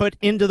had been put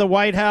into the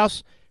White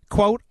House,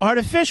 quote,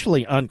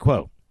 artificially,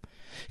 unquote.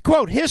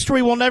 Quote,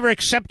 history will never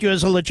accept you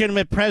as a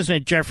legitimate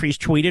president, Jeffries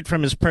tweeted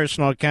from his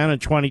personal account in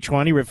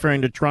 2020,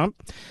 referring to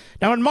Trump.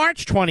 Now, in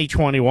March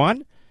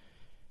 2021,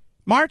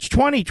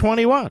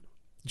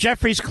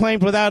 Jeffries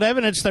claimed without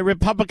evidence that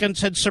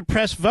Republicans had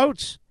suppressed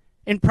votes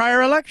in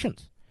prior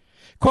elections.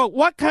 Quote,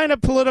 what kind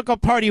of political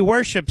party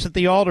worships at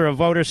the altar of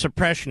voter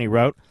suppression, he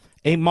wrote,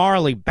 a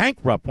morally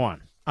bankrupt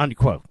one,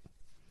 unquote.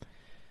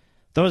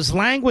 Though his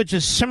language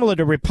is similar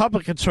to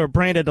Republicans who are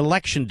branded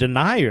election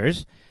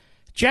deniers,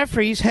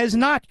 Jeffries has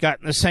not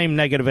gotten the same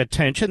negative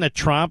attention that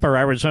Trump or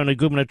Arizona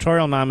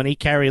gubernatorial nominee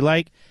Kari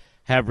Lake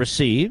have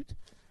received.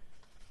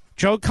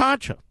 Joe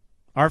Concha,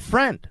 our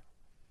friend,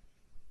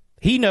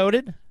 he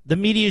noted the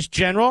media's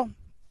general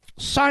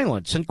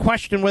silence and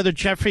questioned whether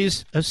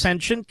Jeffries'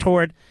 ascension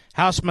toward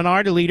House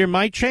Minority Leader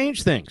might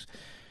change things.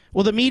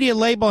 Will the media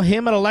label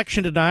him an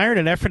election denier in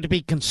an effort to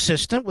be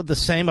consistent with the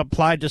same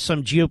applied to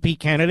some GOP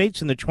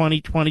candidates in the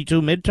 2022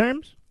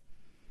 midterms?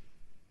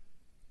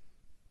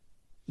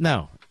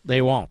 No, they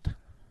won't.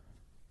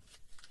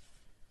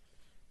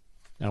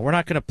 Now, we're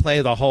not going to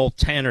play the whole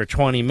 10 or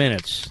 20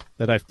 minutes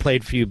that I've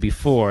played for you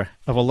before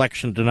of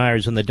election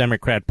deniers in the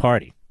Democrat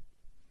Party.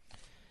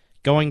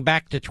 Going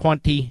back to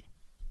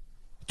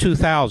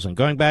 2000,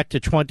 going back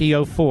to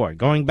 2004,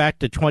 going back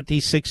to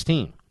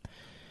 2016,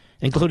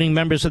 including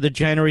members of the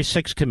January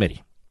 6th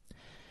committee.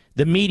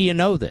 The media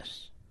know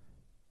this.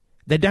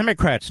 The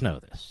Democrats know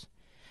this.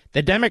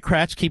 The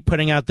Democrats keep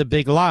putting out the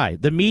big lie.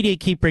 The media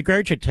keep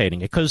regurgitating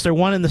it because they're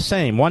one and the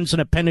same. One's an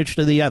appendage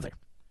to the other.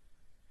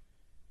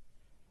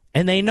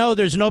 And they know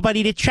there's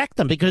nobody to check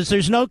them because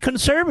there's no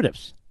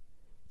conservatives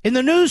in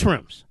the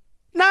newsrooms.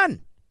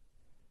 None.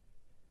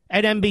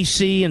 At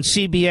NBC and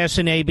CBS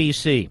and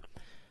ABC.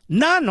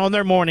 None on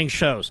their morning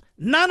shows.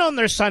 None on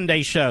their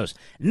Sunday shows.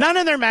 None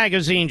in their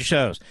magazine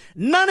shows.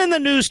 None in the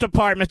news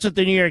departments at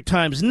the New York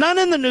Times. None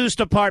in the news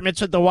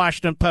departments at the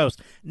Washington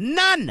Post.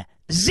 None.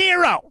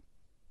 Zero.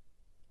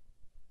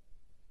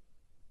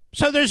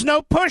 So there's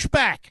no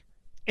pushback.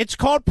 It's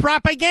called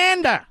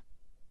propaganda.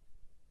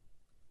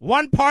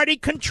 One-party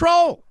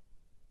control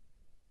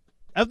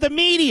of the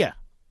media.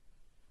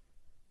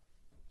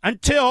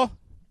 Until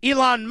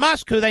Elon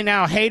Musk, who they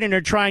now hate and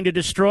are trying to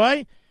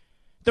destroy,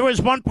 there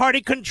was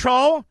one-party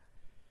control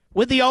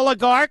with the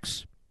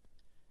oligarchs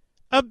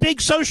of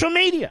big social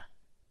media.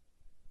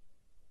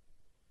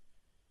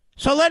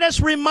 So let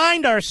us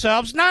remind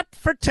ourselves, not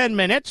for 10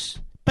 minutes,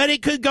 but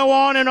it could go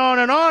on and on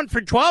and on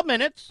for 12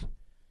 minutes.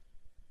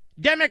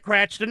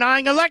 Democrats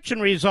denying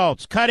election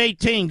results. Cut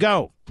 18,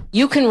 go.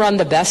 You can run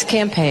the best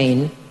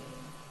campaign.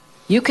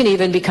 You can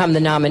even become the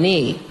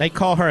nominee. They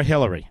call her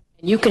Hillary.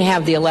 You can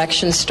have the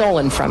election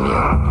stolen from you.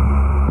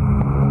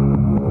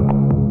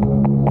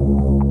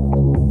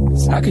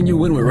 How can you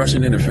win with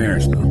Russian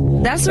interference,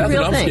 though? That's the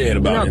real what I'm thing. scared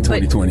about in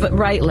 2020. But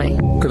rightly.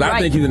 Because I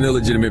think he's an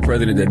illegitimate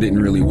president that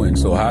didn't really win.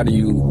 So how do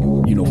you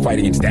fight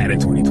against that in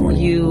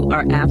 2020? You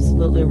are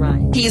absolutely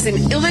right. He's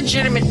an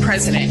illegitimate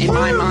president in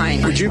my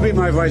mind. Would you be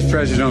my vice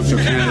presidential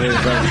candidate?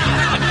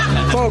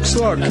 Folks,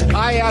 look,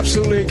 I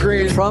absolutely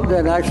agree. Trump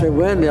didn't actually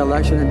win the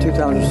election in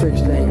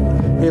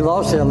 2016. He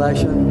lost the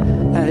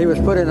election, and he was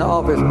put into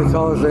office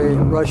because the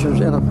Russians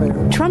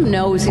interfered. Trump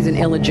knows he's an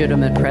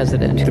illegitimate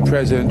president. The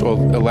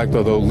president-elect,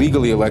 although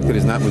legally elected,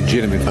 is not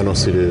legitimate. I don't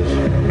see this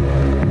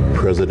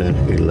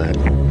president-elect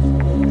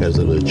as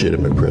a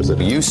legitimate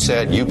president. You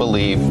said you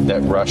believe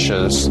that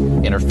Russia's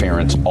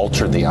interference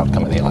altered the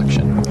outcome of the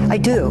election. I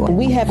do.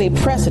 We have a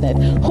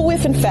president who,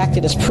 if in fact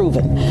it is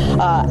proven,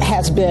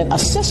 has been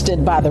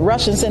assisted by the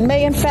Russians and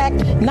may in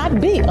fact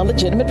not be a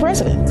legitimate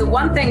president. The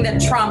one thing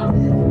that Trump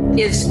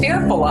is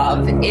fearful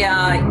of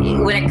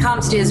when it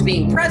comes to his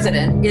being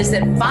president is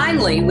that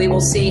finally we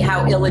will see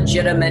how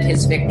illegitimate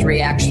his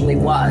victory actually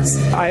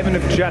was. I have an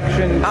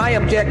objection. I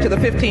object to the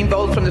 15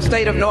 votes from the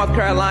state of North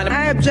Carolina.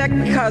 I object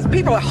because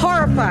people are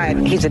horrified.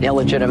 He's an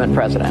illegitimate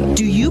president.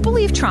 Do you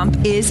believe Trump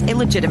is a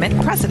legitimate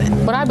president?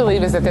 What I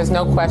believe is that there's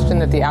no question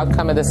that the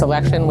outcome of this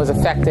election was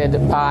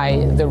affected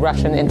by the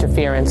Russian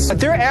interference. But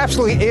there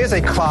absolutely is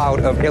a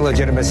cloud of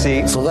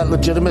illegitimacy. So that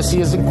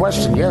legitimacy is in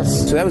question,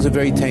 yes. So that was a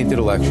very tainted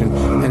election.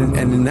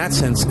 And in that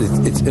sense,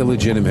 it's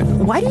illegitimate.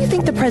 Why do you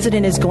think the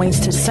president is going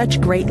to such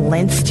great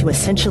lengths to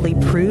essentially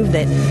prove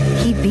that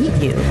he beat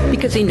you?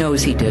 Because he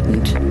knows he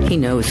didn't. He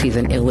knows he's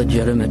an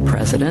illegitimate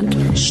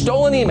president.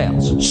 Stolen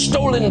emails,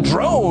 stolen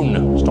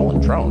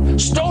drone,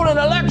 stolen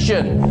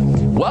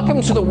election.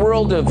 Welcome to the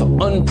world of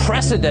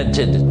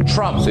unprecedented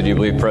Trump. So do you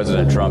believe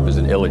President Trump is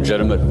an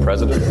illegitimate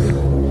president?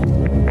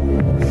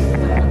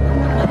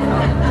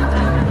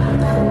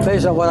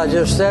 Based on what I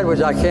just said,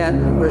 which I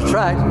can't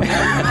retract.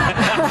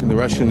 The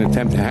Russian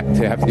attempt to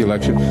have the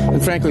election,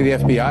 and frankly,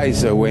 the FBI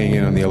is weighing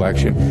in on the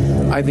election,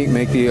 I think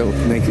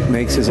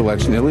makes his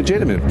election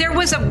illegitimate. There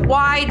was a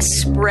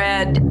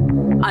widespread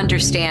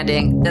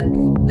understanding that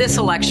this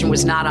election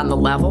was not on the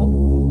level.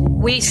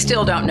 We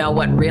still don't know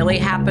what really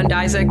happened,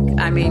 Isaac.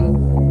 I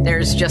mean,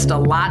 there's just a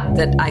lot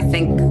that I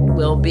think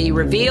will be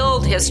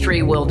revealed,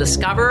 history will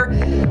discover,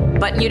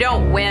 but you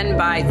don't win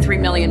by 3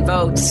 million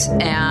votes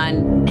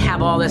and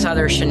have all this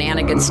other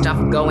shenanigan stuff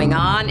going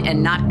on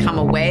and not come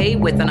away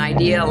with an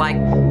idea like,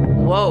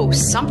 whoa,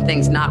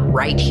 something's not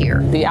right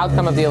here. The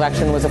outcome of the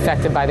election was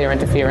affected by their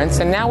interference,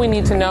 and now we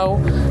need to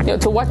know,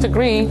 to what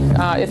degree,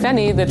 if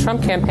any, the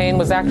Trump campaign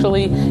was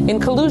actually in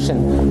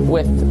collusion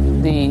with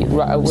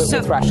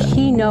with Russia.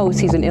 He knows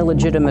he's an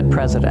illegitimate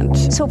president.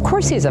 So, of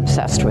course, he's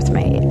obsessed with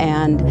me.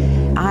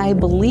 And I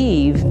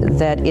believe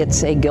that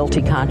it's a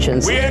guilty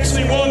conscience. We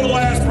actually won the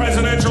last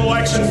presidential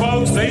election,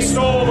 folks. They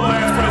stole the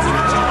last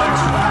presidential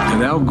election.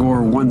 And Al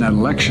Gore won that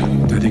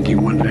election. I think he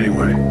won it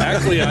anyway.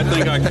 Actually, I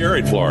think I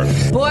carried Florida.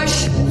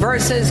 Bush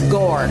versus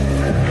Gore.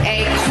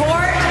 A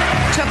court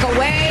took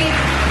away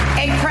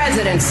a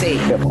presidency.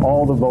 If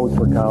all the votes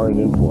were counted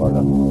in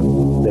Florida,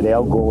 that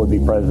Al Gore would be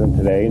president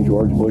today and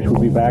George Bush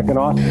would be back in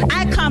office.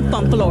 I come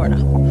from Florida,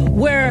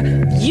 where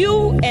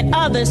you and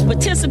others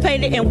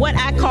participated in what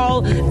I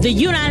call the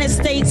United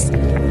States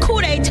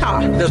coup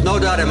d'etat. There's no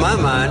doubt in my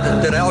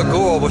mind that Al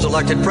Gore was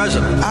elected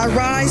president. I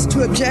rise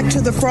to object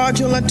to the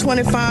fraudulent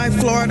 25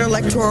 Florida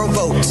electoral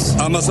votes.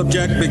 I must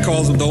object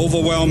because of the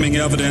overwhelming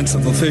evidence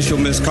of official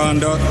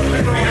misconduct,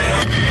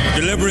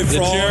 deliberate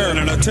fraud, and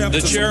an attempt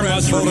to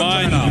suppress voter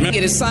turnout.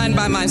 It is signed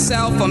by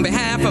myself on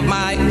behalf of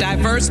my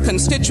diverse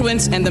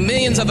constituents and the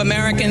millions of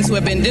Americans who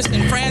have been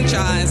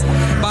disenfranchised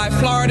by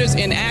Florida's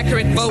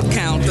inaccurate vote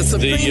count. The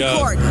Supreme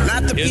Court,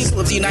 not the people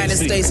of the United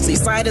States,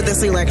 decided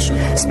this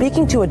election.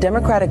 Speaking to a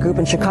Democratic group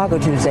in Chicago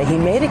Tuesday, he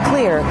made it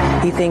clear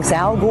he thinks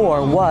Al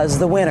Gore was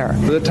the winner.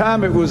 By the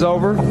time it was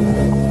over,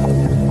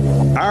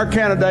 our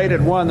candidate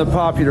had won the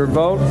popular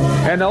vote,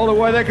 and the only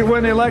way they could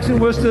win the election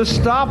was to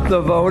stop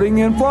the voting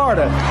in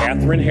Florida.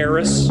 Katherine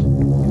Harris,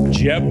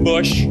 Jeb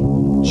Bush,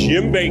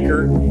 Jim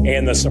Baker,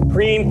 and the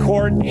Supreme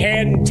Court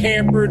hadn't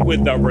tampered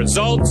with the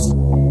results,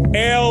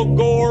 Al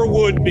Gore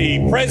would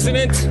be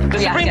president. The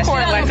Supreme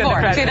Court elected the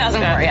president.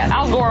 2004, yeah.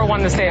 Al Gore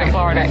won the state of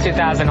Florida in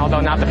 2000,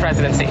 although not the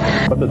presidency.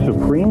 But the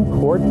Supreme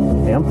Court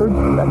tampered?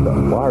 That's a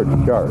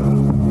large charge.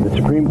 The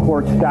Supreme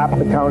Court stopped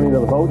the counting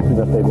of the votes, and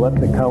if they'd let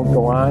the count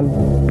go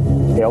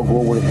on, Al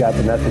Gore would have got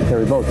the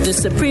necessary votes. The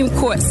Supreme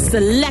Court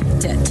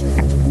selected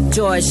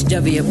George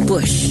W.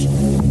 Bush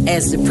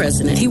as the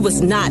president. He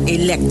was not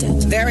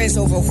elected. There is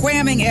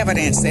overwhelming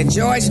evidence that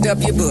George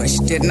W. Bush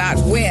did not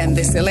win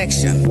this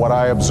election. What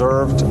I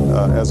observed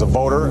as a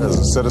voter, as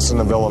a citizen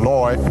of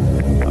Illinois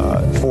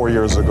 4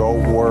 years ago,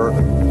 were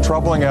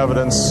troubling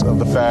evidence of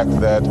the fact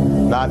that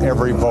not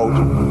every vote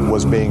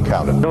was being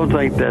counted. I don't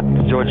think that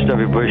George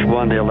W. Bush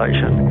won the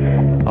election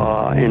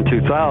in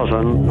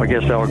 2000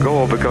 against Al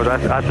Gore, because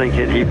I think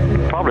he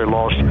probably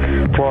lost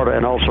Florida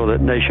and also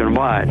that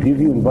nationwide. If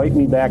you invite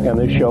me back on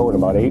this show in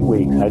about 8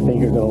 weeks, I think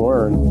you're going to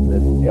learn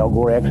that Al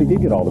Gore actually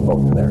did get all the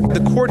votes there.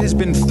 The court has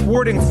been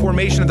thwarting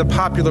formation of the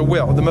popular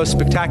will, the most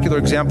spectacular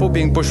example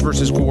being Bush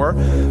versus Gore,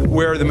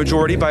 where the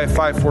majority, by a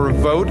 5-4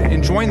 vote,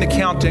 enjoined the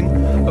counting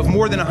of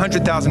more than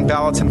 100,000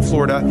 ballots in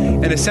Florida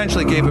and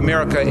essentially gave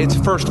America its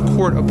first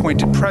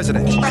court-appointed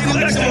president.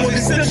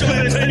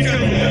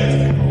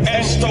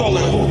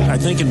 I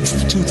think in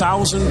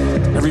 2000,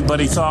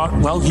 everybody thought,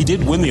 well, he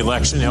did win the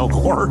election, Al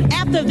Gore.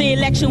 After the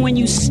election, when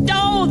you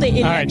stole the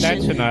election. All right,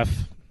 that's enough.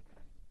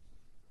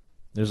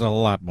 There's a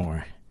lot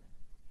more.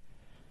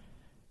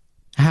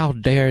 How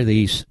dare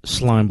these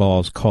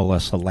slimeballs call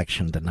us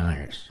election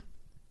deniers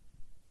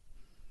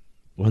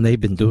when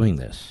they've been doing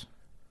this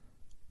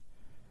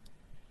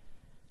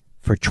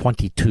for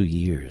 22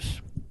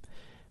 years.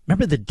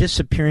 Remember the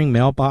disappearing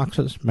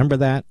mailboxes? Remember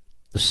that?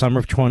 The summer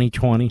of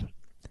 2020?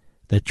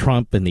 That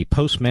Trump and the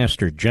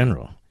Postmaster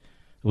General,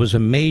 who was a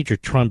major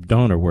Trump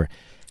donor, were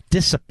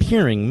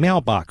disappearing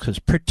mailboxes,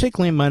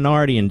 particularly in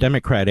minority and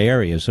Democrat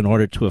areas, in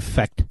order to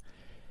affect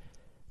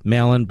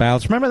mail-in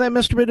ballots. Remember that,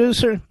 Mr.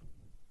 Producer?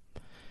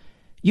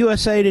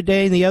 USA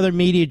Today and the other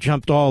media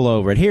jumped all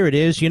over it. Here it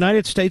is.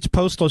 United States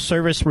Postal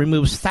Service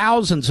removes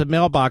thousands of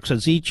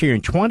mailboxes each year. In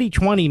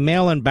 2020,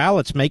 mail-in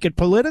ballots make it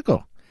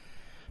political.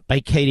 By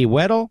Katie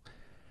Weddle,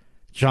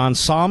 John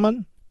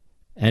Salmon,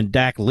 and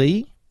Dak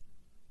Lee.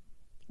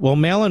 Will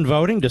mail-in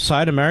voting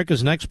decide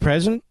America's next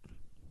president?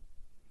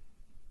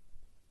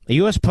 A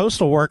U.S.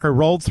 postal worker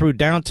rolled through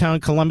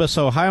downtown Columbus,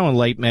 Ohio in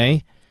late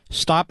May,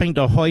 stopping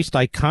to hoist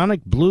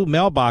iconic blue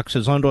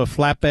mailboxes onto a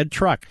flatbed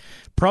truck.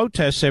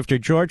 Protests after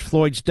George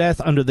Floyd's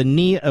death under the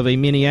knee of a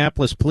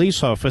Minneapolis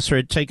police officer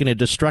had taken a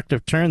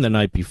destructive turn the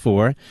night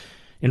before.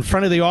 In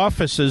front of the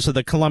offices of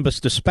the Columbus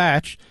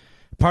Dispatch,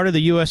 part of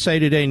the USA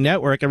Today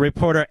network, a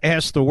reporter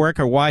asked the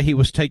worker why he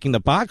was taking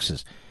the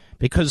boxes.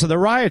 Because of the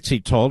riots,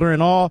 he told her.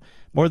 In all,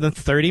 more than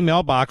 30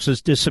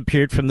 mailboxes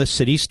disappeared from the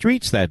city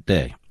streets that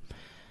day.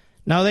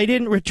 Now, they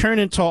didn't return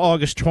until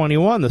August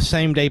 21, the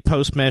same day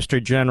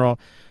Postmaster General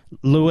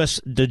Louis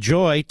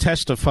DeJoy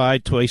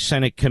testified to a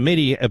Senate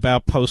committee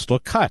about postal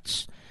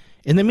cuts.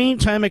 In the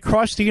meantime,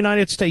 across the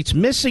United States,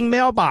 missing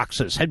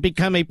mailboxes had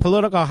become a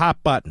political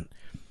hot button.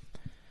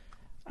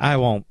 I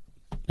won't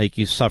make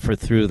you suffer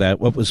through that.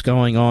 What was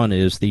going on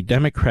is the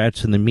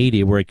Democrats and the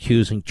media were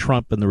accusing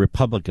Trump and the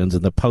Republicans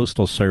and the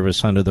Postal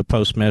Service under the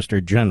Postmaster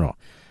General,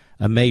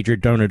 a major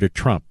donor to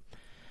Trump,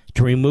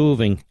 to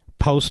removing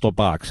postal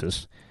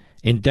boxes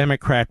in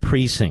Democrat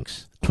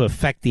precincts to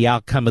affect the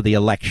outcome of the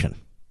election.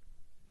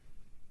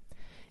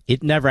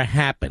 It never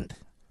happened.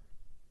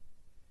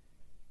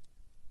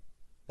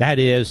 That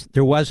is,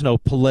 there was no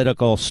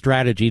political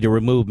strategy to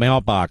remove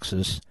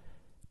mailboxes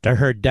to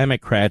hurt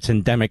Democrats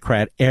in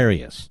Democrat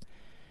areas.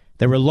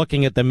 They were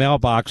looking at the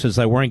mailboxes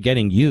that weren't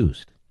getting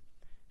used.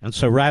 And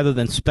so rather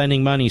than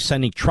spending money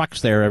sending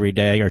trucks there every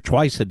day or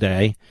twice a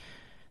day,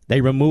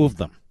 they removed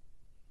them.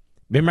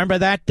 Remember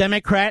that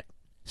Democrat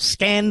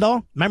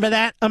scandal? Remember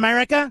that,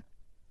 America?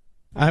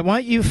 I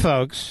want you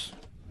folks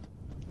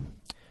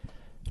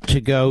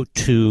to go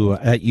to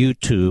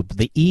YouTube,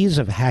 the ease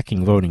of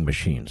hacking voting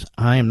machines.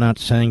 I am not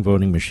saying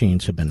voting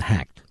machines have been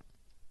hacked.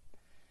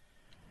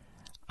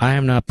 I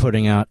am not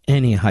putting out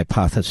any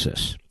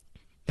hypothesis.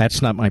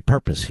 That's not my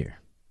purpose here.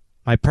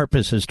 My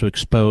purpose is to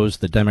expose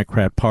the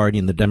Democrat Party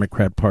and the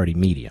Democrat Party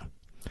media.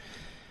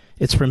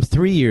 It's from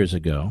 3 years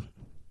ago.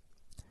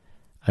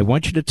 I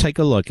want you to take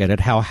a look at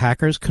it, how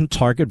hackers can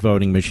target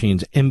voting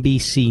machines.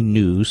 NBC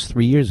News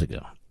 3 years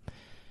ago.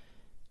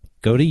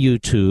 Go to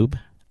YouTube,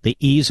 the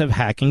ease of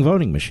hacking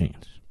voting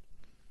machines.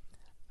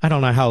 I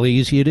don't know how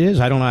easy it is.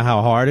 I don't know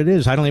how hard it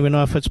is. I don't even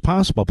know if it's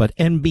possible. But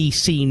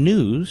NBC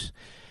News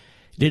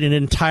did an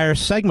entire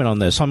segment on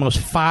this, almost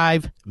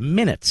 5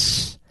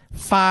 minutes.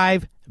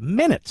 5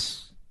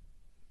 minutes.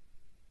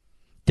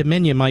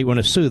 Dominion might want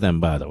to sue them,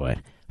 by the way.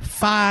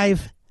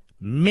 5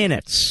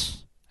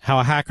 minutes.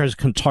 How hackers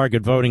can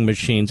target voting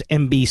machines.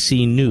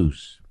 NBC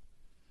News.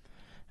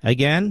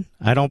 Again,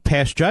 I don't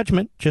pass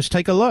judgment. Just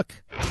take a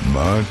look.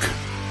 Mark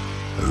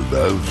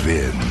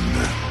Levin.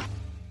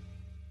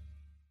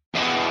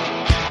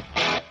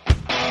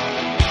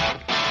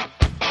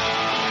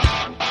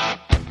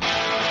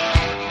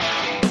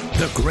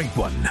 The Great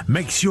One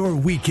makes your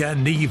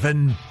weekend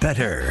even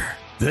better.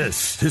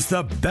 This is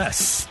the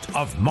best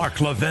of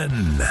Mark Levin.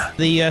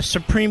 The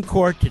Supreme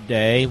Court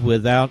today,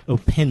 without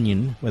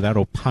opinion, without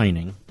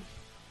opining,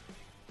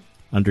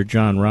 under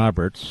John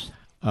Roberts,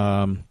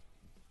 has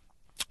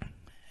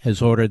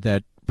ordered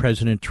that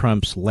President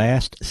Trump's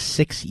last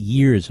 6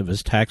 years of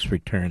his tax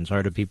returns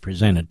are to be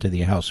presented to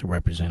the House of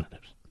Representatives.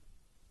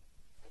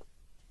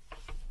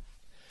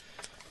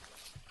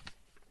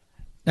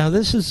 Now,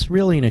 this is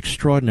really an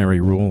extraordinary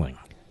ruling.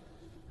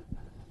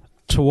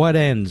 To what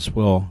ends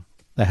will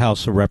the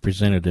House of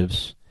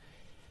Representatives,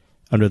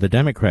 under the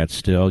Democrats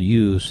still,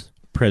 use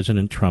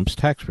President Trump's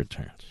tax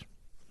returns?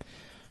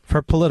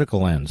 For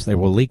political ends. They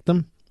will leak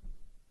them.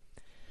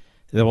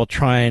 They will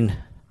try and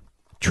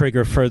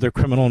trigger further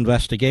criminal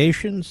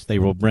investigations. They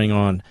will bring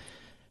on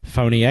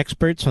phony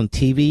experts on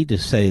TV to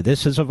say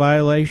this is a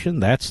violation,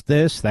 that's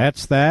this,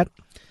 that's that.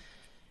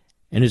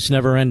 And it's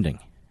never ending.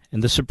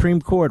 And the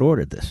Supreme Court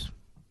ordered this.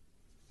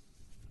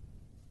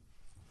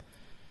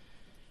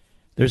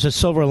 There's a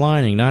silver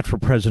lining, not for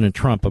President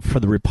Trump, but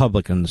for the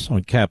Republicans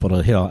on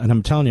Capitol Hill. And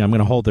I'm telling you, I'm going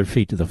to hold their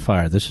feet to the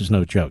fire. This is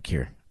no joke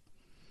here.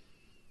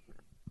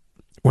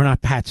 We're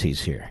not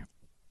patsies here.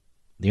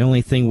 The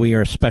only thing we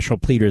are special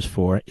pleaders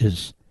for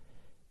is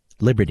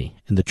liberty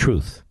and the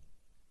truth.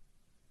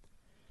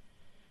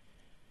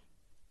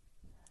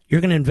 You're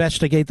going to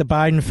investigate the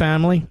Biden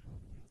family,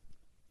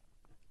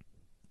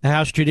 the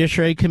House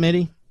Judiciary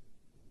Committee,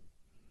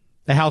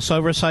 the House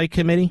Oversight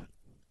Committee.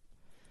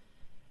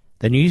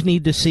 Then you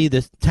need to see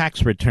the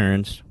tax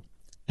returns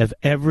of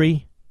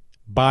every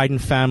Biden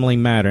family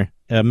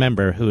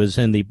member who is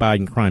in the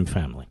Biden crime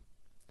family.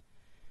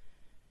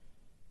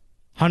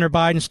 Hunter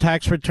Biden's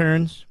tax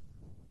returns,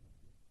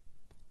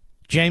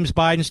 James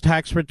Biden's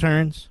tax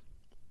returns,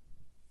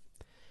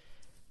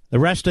 the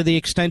rest of the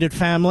extended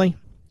family,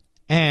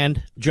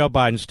 and Joe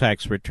Biden's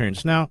tax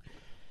returns. Now,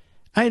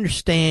 I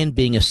understand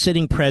being a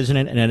sitting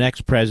president and an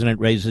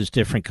ex-president raises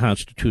different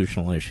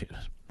constitutional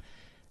issues.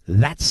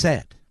 That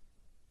said,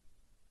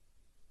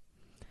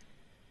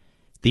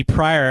 the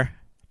prior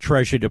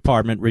Treasury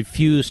Department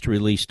refused to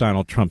release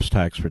Donald Trump's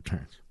tax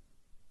returns.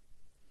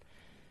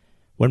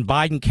 When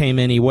Biden came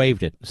in, he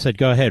waived it, said,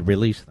 go ahead,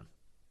 release them.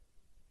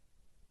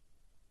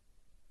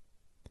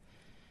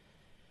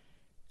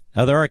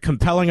 Now, there are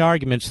compelling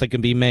arguments that can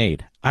be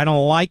made. I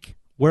don't like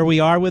where we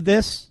are with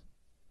this,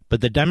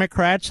 but the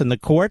Democrats and the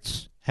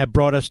courts have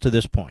brought us to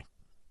this point.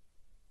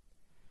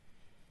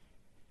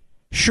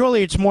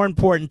 Surely it's more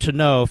important to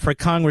know, for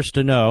Congress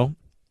to know,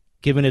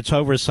 given its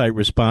oversight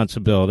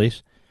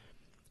responsibilities,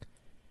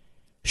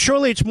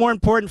 surely it's more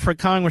important for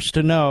Congress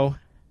to know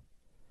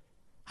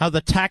how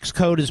the tax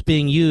code is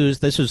being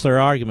used, this is their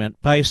argument,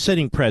 by a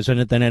sitting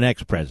president than an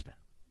ex-president.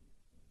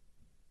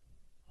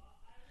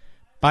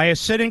 By a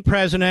sitting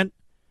president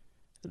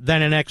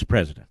than an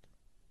ex-president.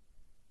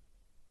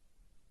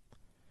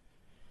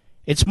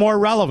 It's more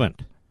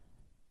relevant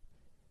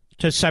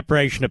to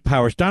separation of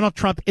powers. Donald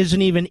Trump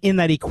isn't even in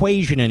that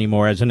equation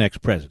anymore as an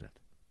ex-president.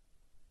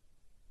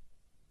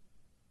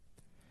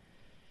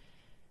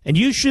 And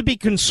you should be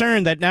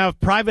concerned that now if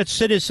private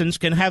citizens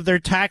can have their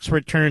tax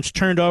returns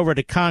turned over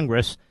to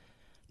Congress,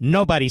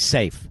 nobody's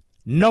safe.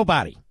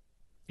 Nobody,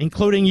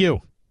 including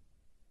you.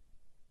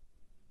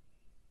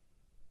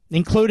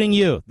 Including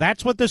you.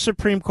 That's what the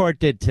Supreme Court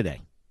did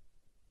today.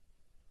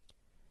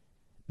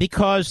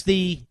 Because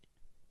the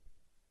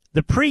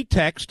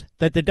pretext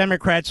that the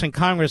Democrats in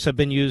Congress have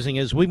been using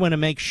is we want to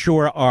make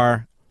sure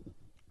our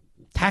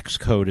tax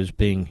code is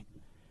being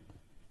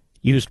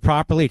used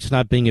properly. It's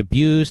not being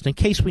abused in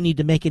case we need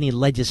to make any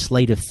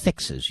legislative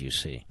fixes, you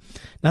see.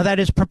 Now, that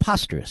is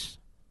preposterous.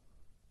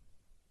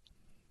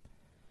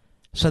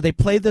 So they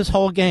played this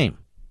whole game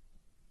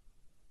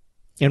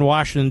in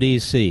Washington,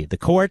 D.C. The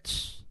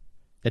courts,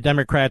 the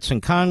Democrats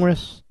in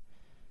Congress,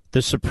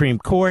 the Supreme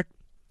Court.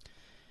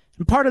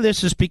 And part of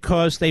this is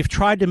because they've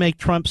tried to make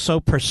Trump so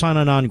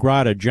persona non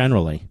grata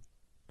generally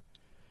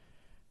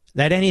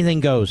that anything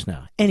goes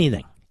now.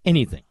 Anything.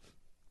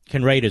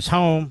 Can raid his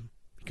home.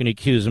 You can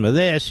accuse him of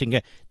this.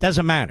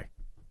 Doesn't matter.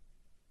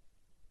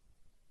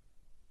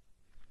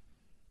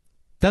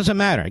 Doesn't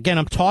matter. Again,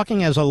 I'm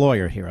talking as a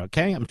lawyer here,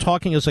 okay? I'm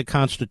talking as a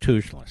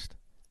constitutionalist.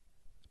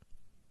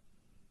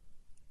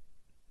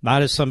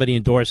 Not as somebody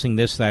endorsing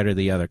this, that, or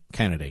the other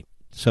candidate.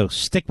 So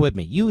stick with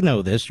me. You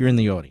know this. You're in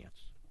the audience.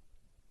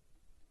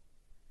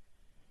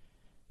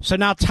 So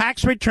now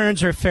tax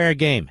returns are fair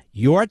game.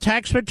 Your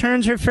tax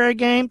returns are fair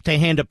game to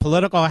hand to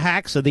political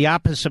hacks of the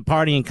opposite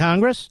party in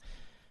Congress,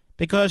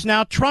 because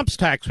now Trump's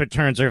tax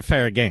returns are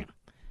fair game.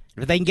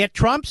 If they can get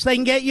Trump's, they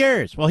can get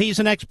yours. Well, he's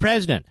an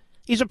ex-president.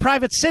 He's a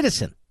private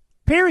citizen,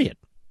 period.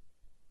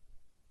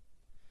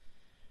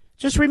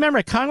 Just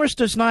remember, Congress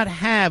does not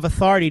have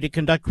authority to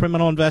conduct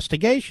criminal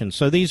investigations.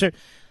 So these are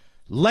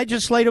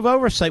legislative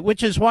oversight,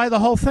 which is why the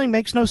whole thing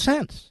makes no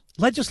sense.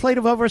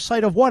 Legislative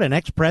oversight of what, an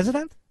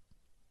ex-president?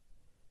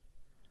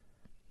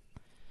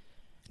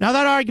 Now,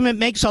 that argument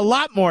makes a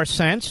lot more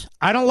sense.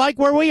 I don't like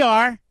where we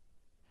are,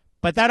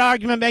 but that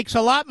argument makes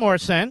a lot more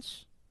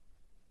sense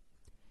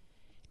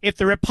if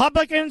the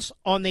Republicans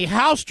on the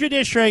House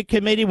Judiciary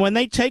Committee, when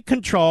they take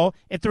control,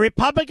 if the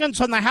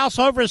Republicans on the House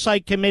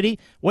Oversight Committee,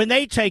 when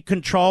they take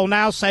control,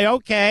 now say,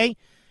 okay,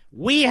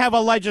 we have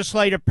a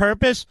legislative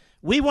purpose.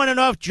 We want to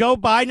know if Joe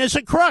Biden is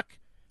a crook.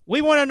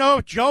 We want to know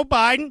if Joe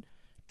Biden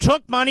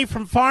took money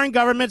from foreign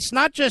governments,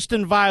 not just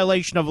in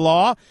violation of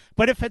law,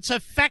 but if it's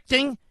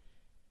affecting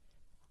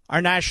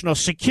our national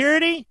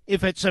security,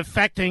 if it's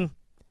affecting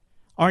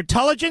our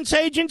intelligence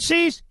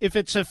agencies, if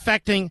it's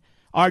affecting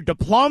our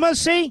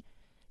diplomacy.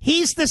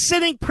 He's the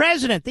sitting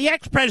president. The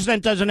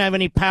ex-president doesn't have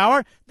any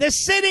power. The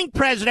sitting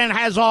president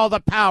has all the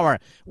power.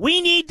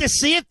 We need to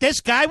see if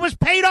this guy was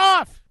paid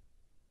off.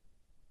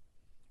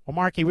 Well,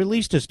 Mark, he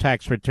released his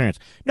tax returns.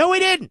 No, he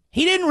didn't.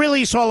 He didn't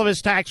release all of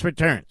his tax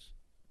returns.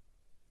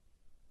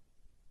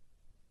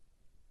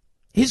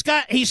 He's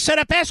set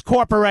up S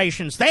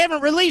corporations. They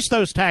haven't released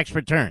those tax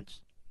returns.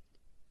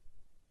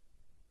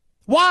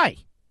 Why?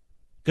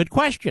 Good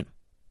question.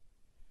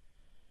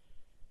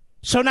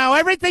 So now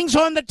everything's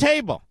on the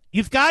table.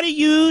 You've got to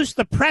use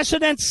the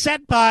precedent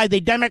set by the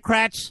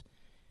Democrats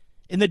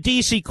in the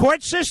D.C.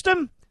 court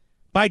system,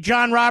 by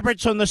John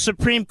Roberts on the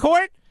Supreme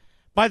Court,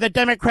 by the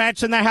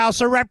Democrats in the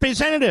House of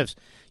Representatives.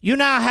 You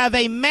now have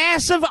a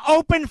massive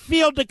open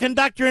field to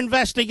conduct your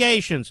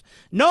investigations.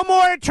 No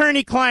more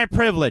attorney-client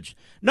privilege.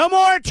 No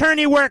more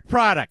attorney work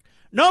product.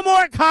 No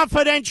more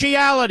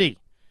confidentiality.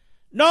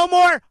 No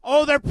more,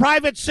 they're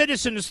private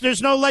citizens.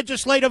 There's no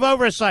legislative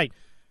oversight.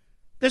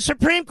 The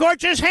Supreme Court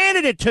just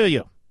handed it to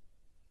you.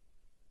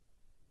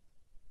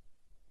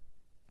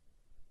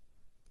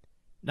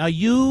 Now,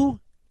 you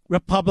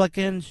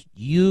Republicans,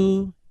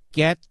 you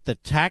get the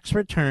tax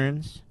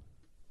returns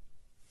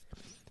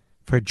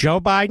for Joe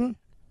Biden,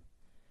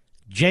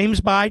 James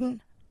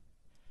Biden,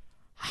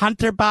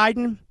 Hunter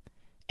Biden,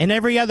 and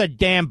every other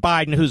damn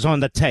Biden who's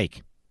on the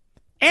take.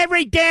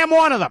 Every damn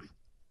one of them.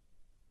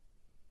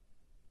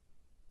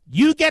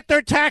 You get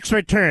their tax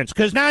returns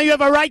because now you have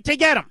a right to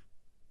get them.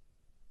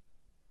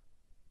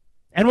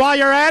 And while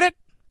you're at it,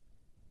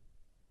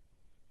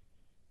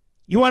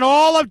 you want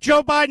all of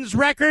Joe Biden's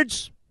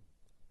records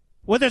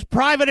with his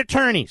private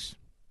attorneys.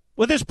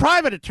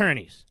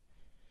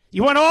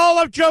 You want all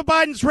of Joe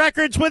Biden's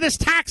records with his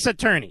tax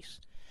attorneys.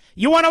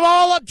 You want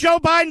all of Joe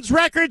Biden's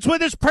records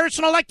with his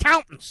personal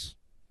accountants.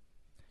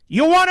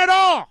 You want it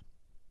all.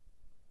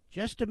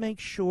 Just to make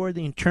sure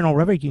the Internal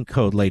Revenue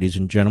Code, ladies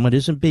and gentlemen,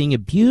 isn't being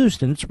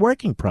abused and it's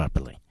working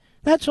properly.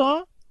 That's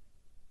all.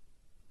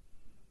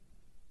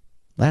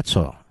 That's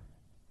all.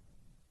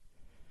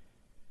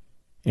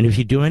 And if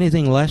you do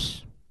anything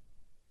less,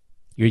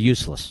 you're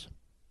useless.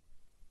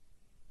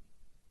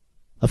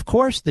 Of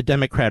course, the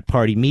Democrat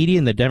Party media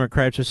and the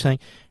Democrats are saying,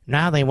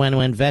 now they want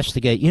to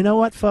investigate. You know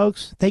what,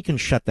 folks? They can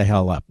shut the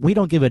hell up. We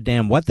don't give a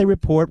damn what they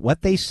report,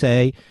 what they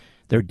say,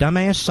 their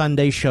dumbass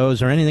Sunday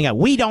shows or anything else.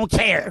 We don't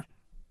care.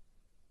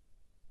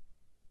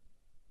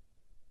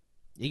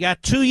 You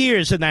got 2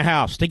 years in the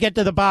House to get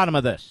to the bottom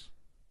of this.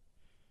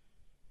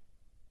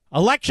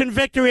 Election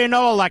victory or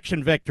no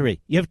election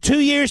victory. You have 2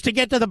 years to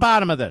get to the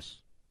bottom of this.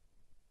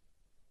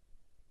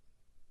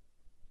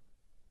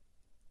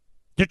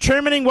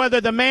 Determining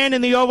whether the man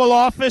in the Oval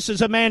Office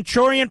is a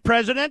Manchurian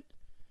president,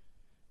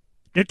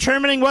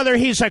 determining whether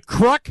he's a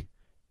crook,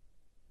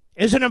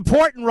 is an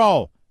important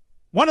role.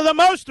 One of the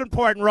most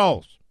important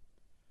roles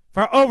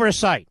for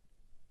oversight.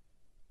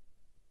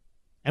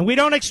 And we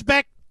don't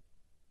expect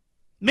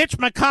Mitch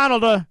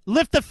McConnell to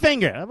lift a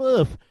finger.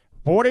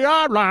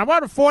 40-yard line.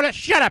 What a 40?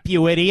 Shut up,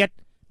 you idiot.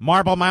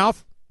 Marble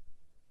mouth.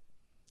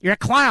 You're a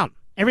clown.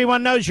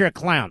 Everyone knows you're a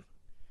clown.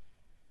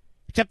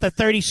 except the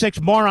 36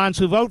 morons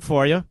who vote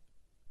for you.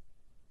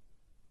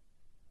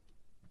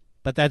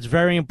 But that's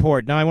very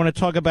important. Now I want to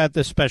talk about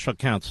this special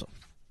counsel.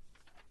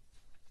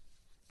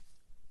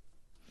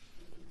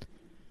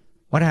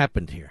 What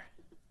happened here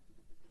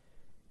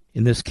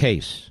in this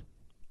case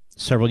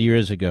several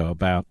years ago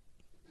about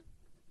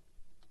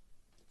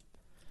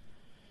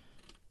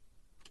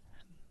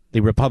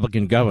the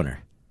Republican governor,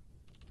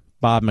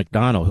 Bob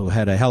McDonnell, who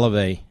had a hell of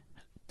a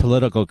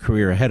political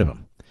career ahead of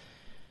him?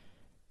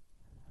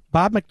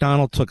 Bob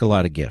McDonnell took a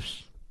lot of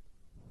gifts.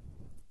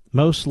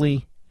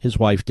 Mostly his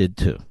wife did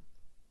too.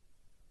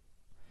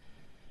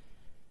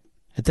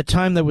 At the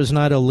time, that was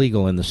not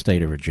illegal in the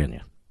state of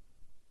Virginia.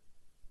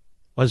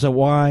 Was it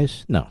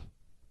wise? No.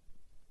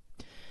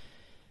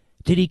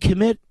 Did he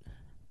commit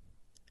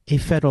a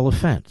federal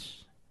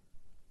offense?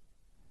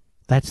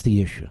 That's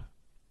the issue.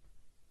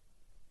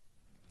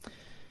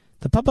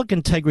 The Public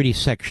Integrity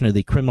Section of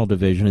the Criminal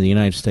Division of the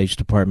United States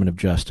Department of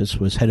Justice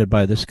was headed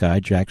by this guy,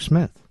 Jack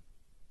Smith.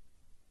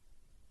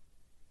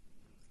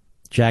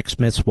 Jack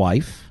Smith's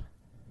wife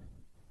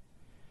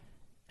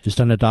has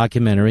done a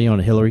documentary on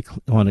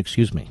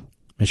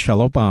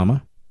Michelle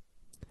Obama,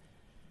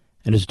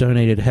 and has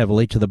donated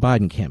heavily to the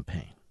Biden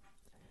campaign.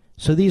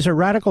 So these are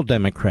radical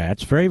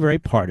Democrats, very, very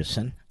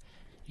partisan.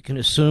 You can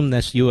assume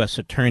this U.S.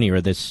 attorney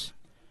or this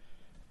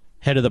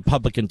head of the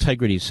Public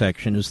Integrity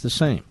Section is the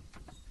same.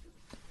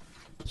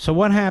 So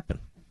what happened?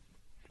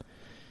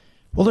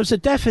 Well, there's a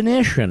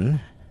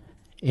definition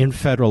in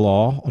federal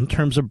law in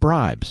terms of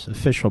bribes,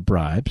 official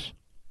bribes.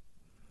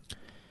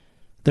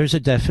 There's a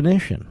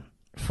definition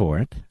for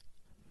it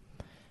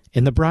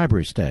in the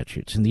bribery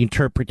statutes, in the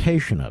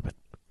interpretation of it.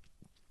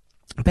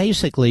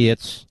 Basically,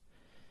 it's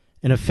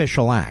an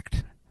official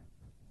act.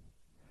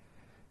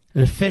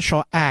 An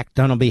official act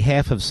done on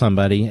behalf of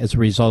somebody as a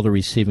result of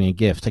receiving a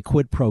gift, a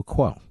quid pro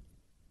quo.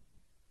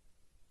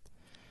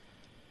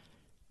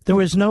 There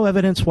was no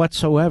evidence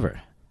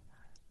whatsoever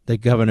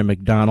that Governor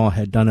McDonnell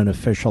had done an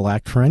official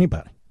act for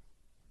anybody,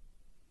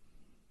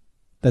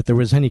 that there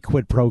was any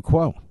quid pro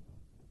quo.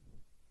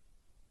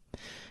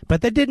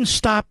 But that didn't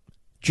stop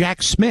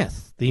Jack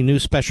Smith, the new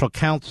special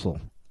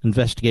counsel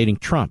investigating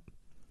Trump,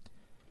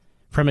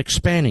 from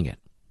expanding it,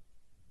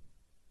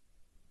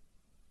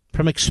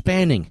 from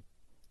expanding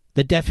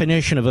the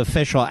definition of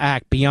official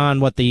act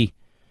beyond what the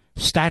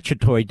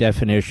statutory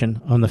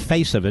definition on the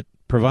face of it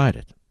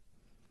provided.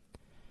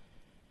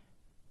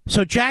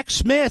 So Jack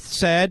Smith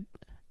said,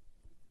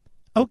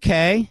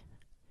 okay,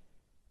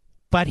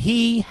 but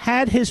he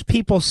had his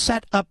people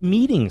set up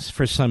meetings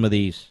for some of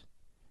these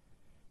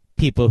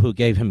people who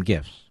gave him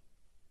gifts.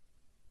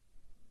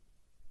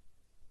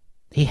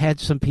 He had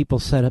some people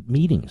set up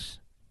meetings,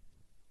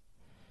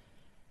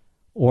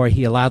 or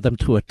he allowed them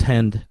to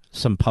attend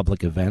some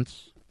public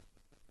events.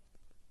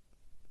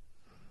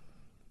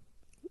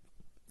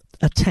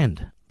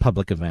 Attend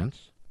public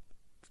events.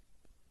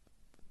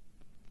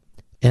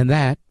 And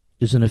that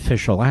is an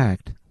official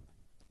act.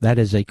 That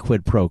is a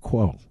quid pro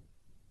quo.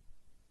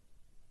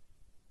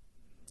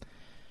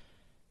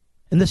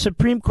 And the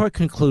Supreme Court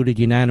concluded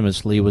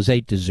unanimously, it was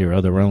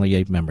 8-0, there were only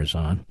 8 members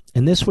on,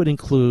 and this would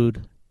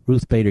include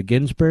Ruth Bader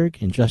Ginsburg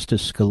and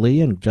Justice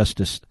Scalia and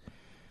Justice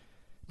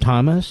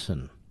Thomas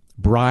and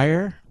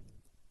Breyer.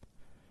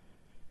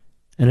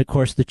 And, of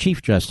course, the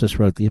Chief Justice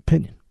wrote the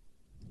opinion.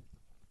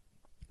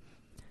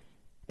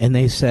 And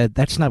they said,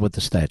 that's not what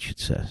the statute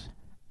says.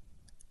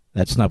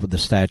 That's not what the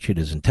statute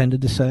is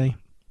intended to say.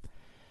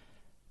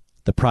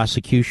 The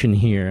prosecution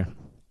here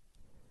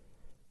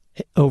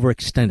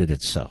overextended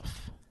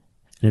itself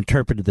and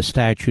interpreted the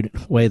statute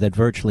in a way that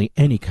virtually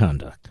any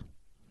conduct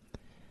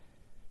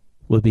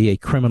would be a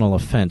criminal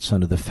offense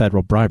under the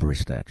federal bribery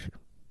statute.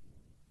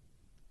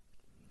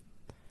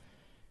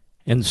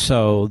 And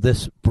so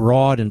this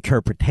broad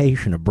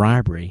interpretation of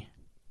bribery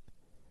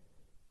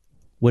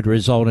would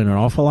result in an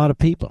awful lot of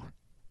people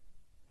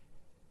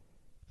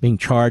being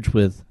charged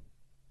with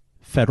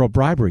federal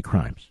bribery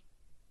crimes.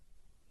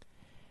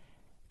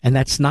 And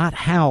that's not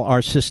how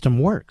our system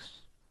works.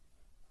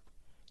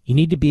 You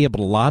need to be able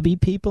to lobby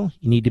people.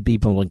 You need to be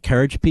able to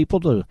encourage people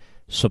to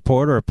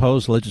support or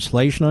oppose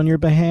legislation on your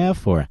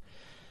behalf, or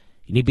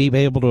you need to be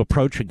able to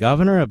approach a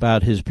governor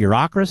about his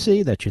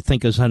bureaucracy that you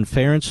think is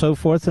unfair and so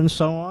forth and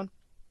so on.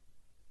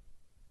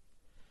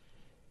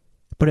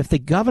 But if the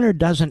governor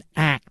doesn't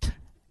act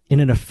in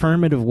an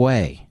affirmative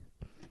way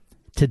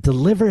to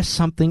deliver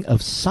something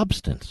of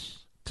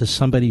substance to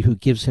somebody who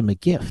gives him a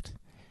gift,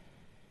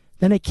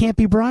 then it can't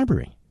be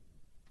bribery.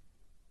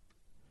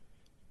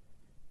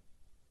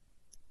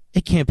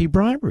 It can't be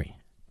bribery.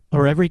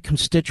 Or every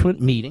constituent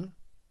meeting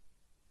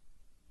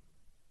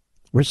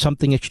where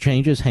something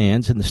exchanges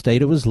hands in the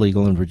state it was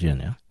legal in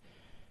Virginia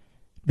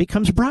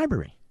becomes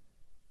bribery.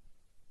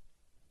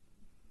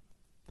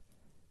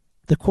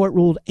 The court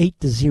ruled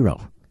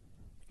 8-0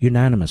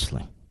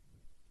 unanimously.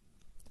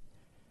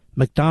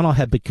 McDonnell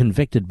had been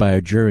convicted by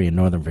a jury in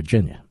Northern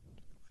Virginia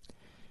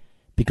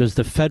because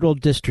the federal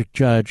district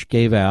judge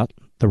gave out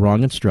the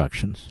wrong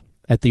instructions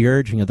at the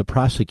urging of the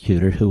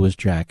prosecutor, who was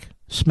Jack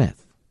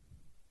Smith.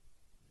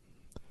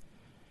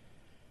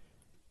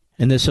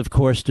 And this, of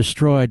course,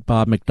 destroyed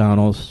Bob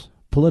McDonnell's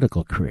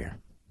political career.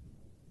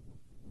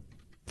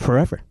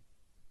 Forever.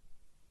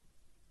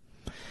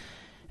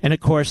 And, of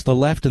course, the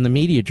left and the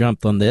media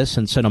jumped on this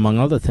and said, among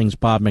other things,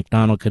 Bob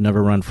McDonnell could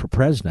never run for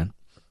president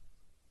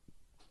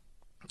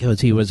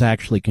because he was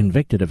actually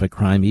convicted of a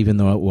crime, even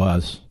though it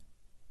was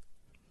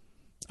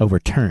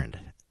overturned,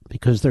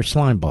 because they're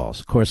slime balls.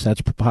 Of course,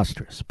 that's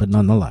preposterous, but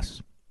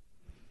nonetheless.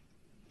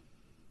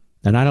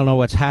 And I don't know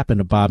what's happened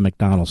to Bob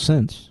McDonnell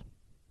since.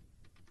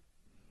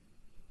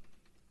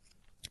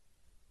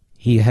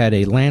 He had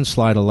a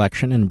landslide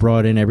election and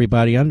brought in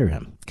everybody under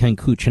him. Ken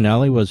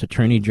Cuccinelli was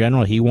Attorney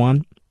General. He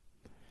won.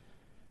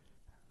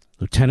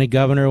 Lieutenant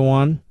Governor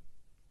won.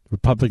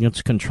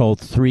 Republicans controlled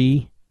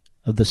 3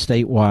 of the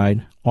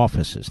statewide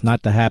offices.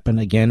 Not to happen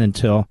again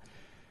until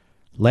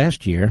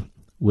last year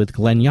with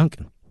Glenn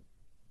Youngkin.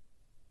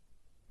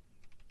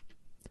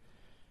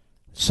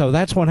 So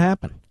that's what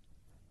happened.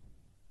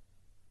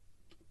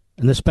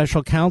 And the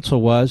special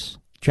counsel was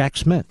Jack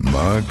Smith.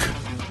 Mark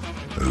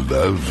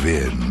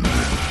Levin.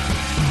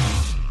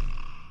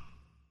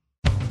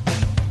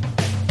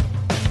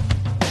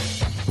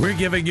 We're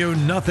giving you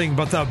nothing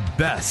but the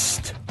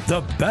best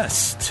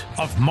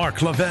of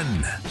Mark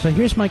Levin. So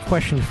here's my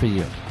question for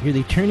you. You're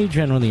the Attorney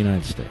General of the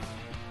United States.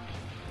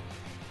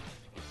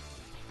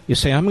 You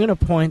say, I'm going to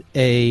appoint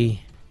a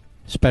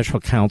special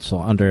counsel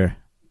under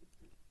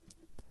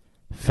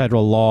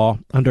federal law,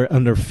 under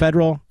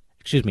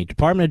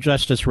Department of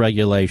Justice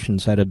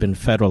regulations that have been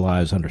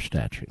federalized under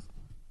statute.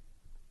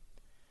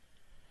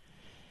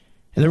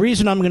 And the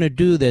reason I'm going to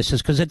do this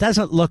is because it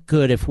doesn't look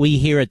good if we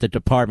here at the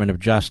Department of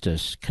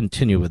Justice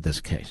continue with this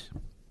case.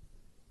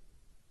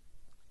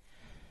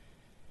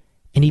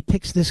 And he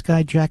picks this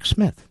guy, Jack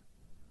Smith.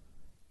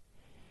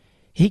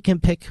 He can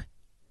pick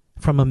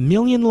from 1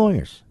 million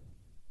lawyers.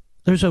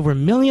 There's over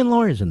 1 million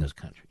lawyers in this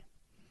country.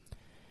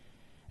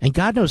 And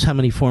God knows how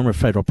many former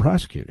federal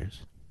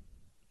prosecutors.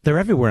 They're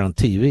everywhere on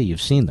TV. You've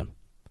seen them.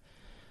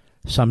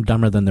 Some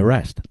dumber than the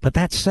rest. But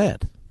that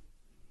said,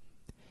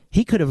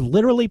 he could have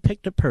literally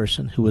picked a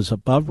person who was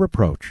above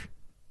reproach,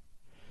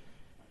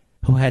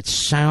 who had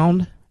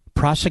sound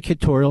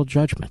prosecutorial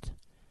judgment.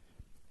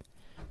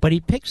 But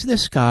he picks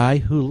this guy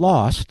who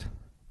lost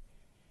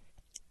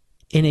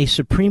in a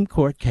Supreme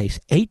Court case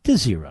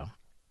 8-0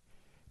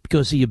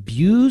 because he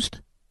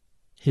abused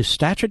his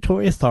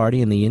statutory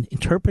authority in the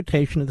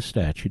interpretation of the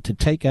statute to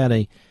take out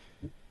a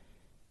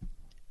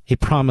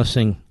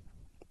promising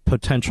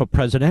potential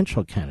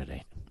presidential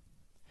candidate.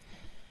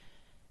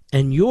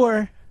 And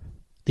you're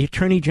the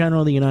Attorney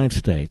General of the United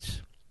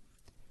States,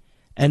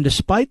 and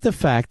despite the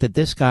fact that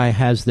this guy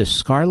has this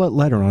scarlet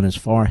letter on his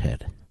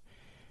forehead,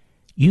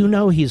 you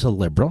know he's a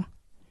liberal.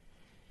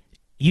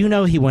 You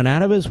know he went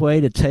out of his way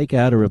to take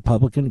out a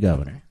Republican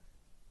governor.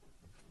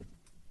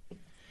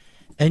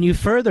 And you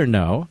further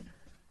know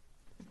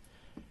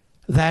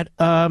that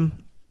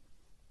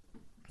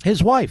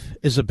his wife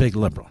is a big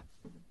liberal.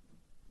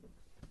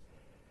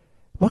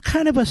 What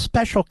kind of a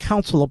special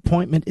counsel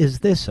appointment is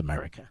this,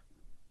 America?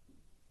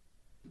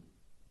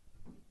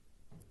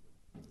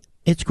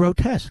 It's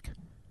grotesque.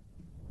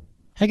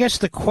 I guess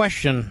the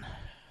question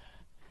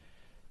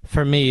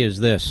for me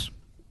is this.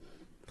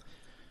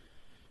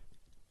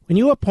 When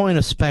you appoint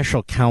a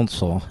special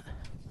counsel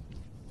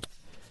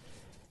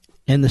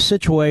and the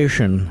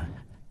situation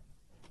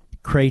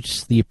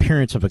creates the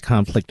appearance of a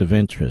conflict of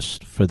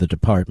interest for the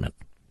department,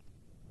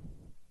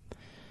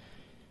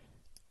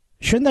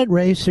 shouldn't that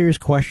raise serious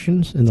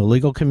questions in the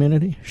legal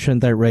community?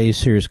 Shouldn't that raise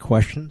serious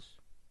questions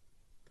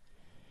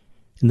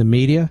in the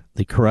media?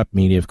 The corrupt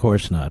media, of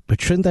course not.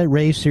 But shouldn't that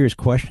raise serious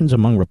questions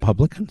among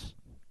Republicans?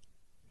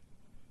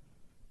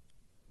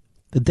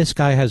 That this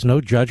guy has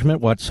no judgment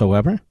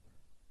whatsoever?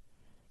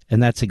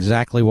 And that's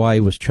exactly why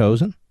he was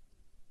chosen?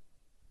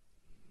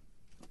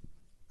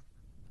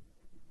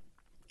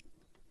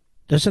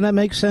 Doesn't that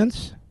make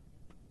sense?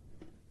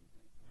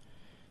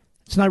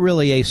 It's not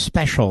really a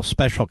special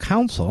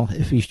counsel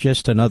if he's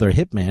just another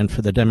hitman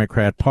for the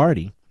Democrat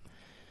Party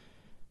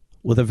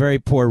with a very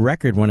poor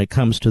record when it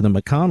comes to the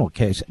McDonnell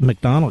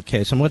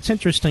case. And what's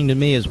interesting to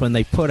me is when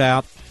they put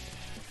out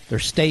their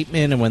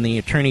statement and when the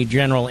Attorney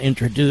General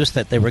introduced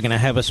that they were going to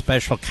have a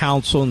special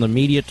counsel and the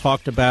media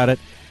talked about it,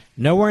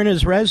 nowhere in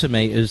his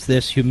resume is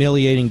this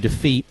humiliating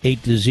defeat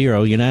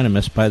 8-0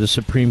 unanimous by the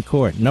Supreme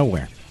Court.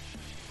 Nowhere.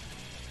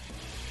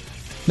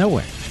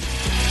 Nowhere.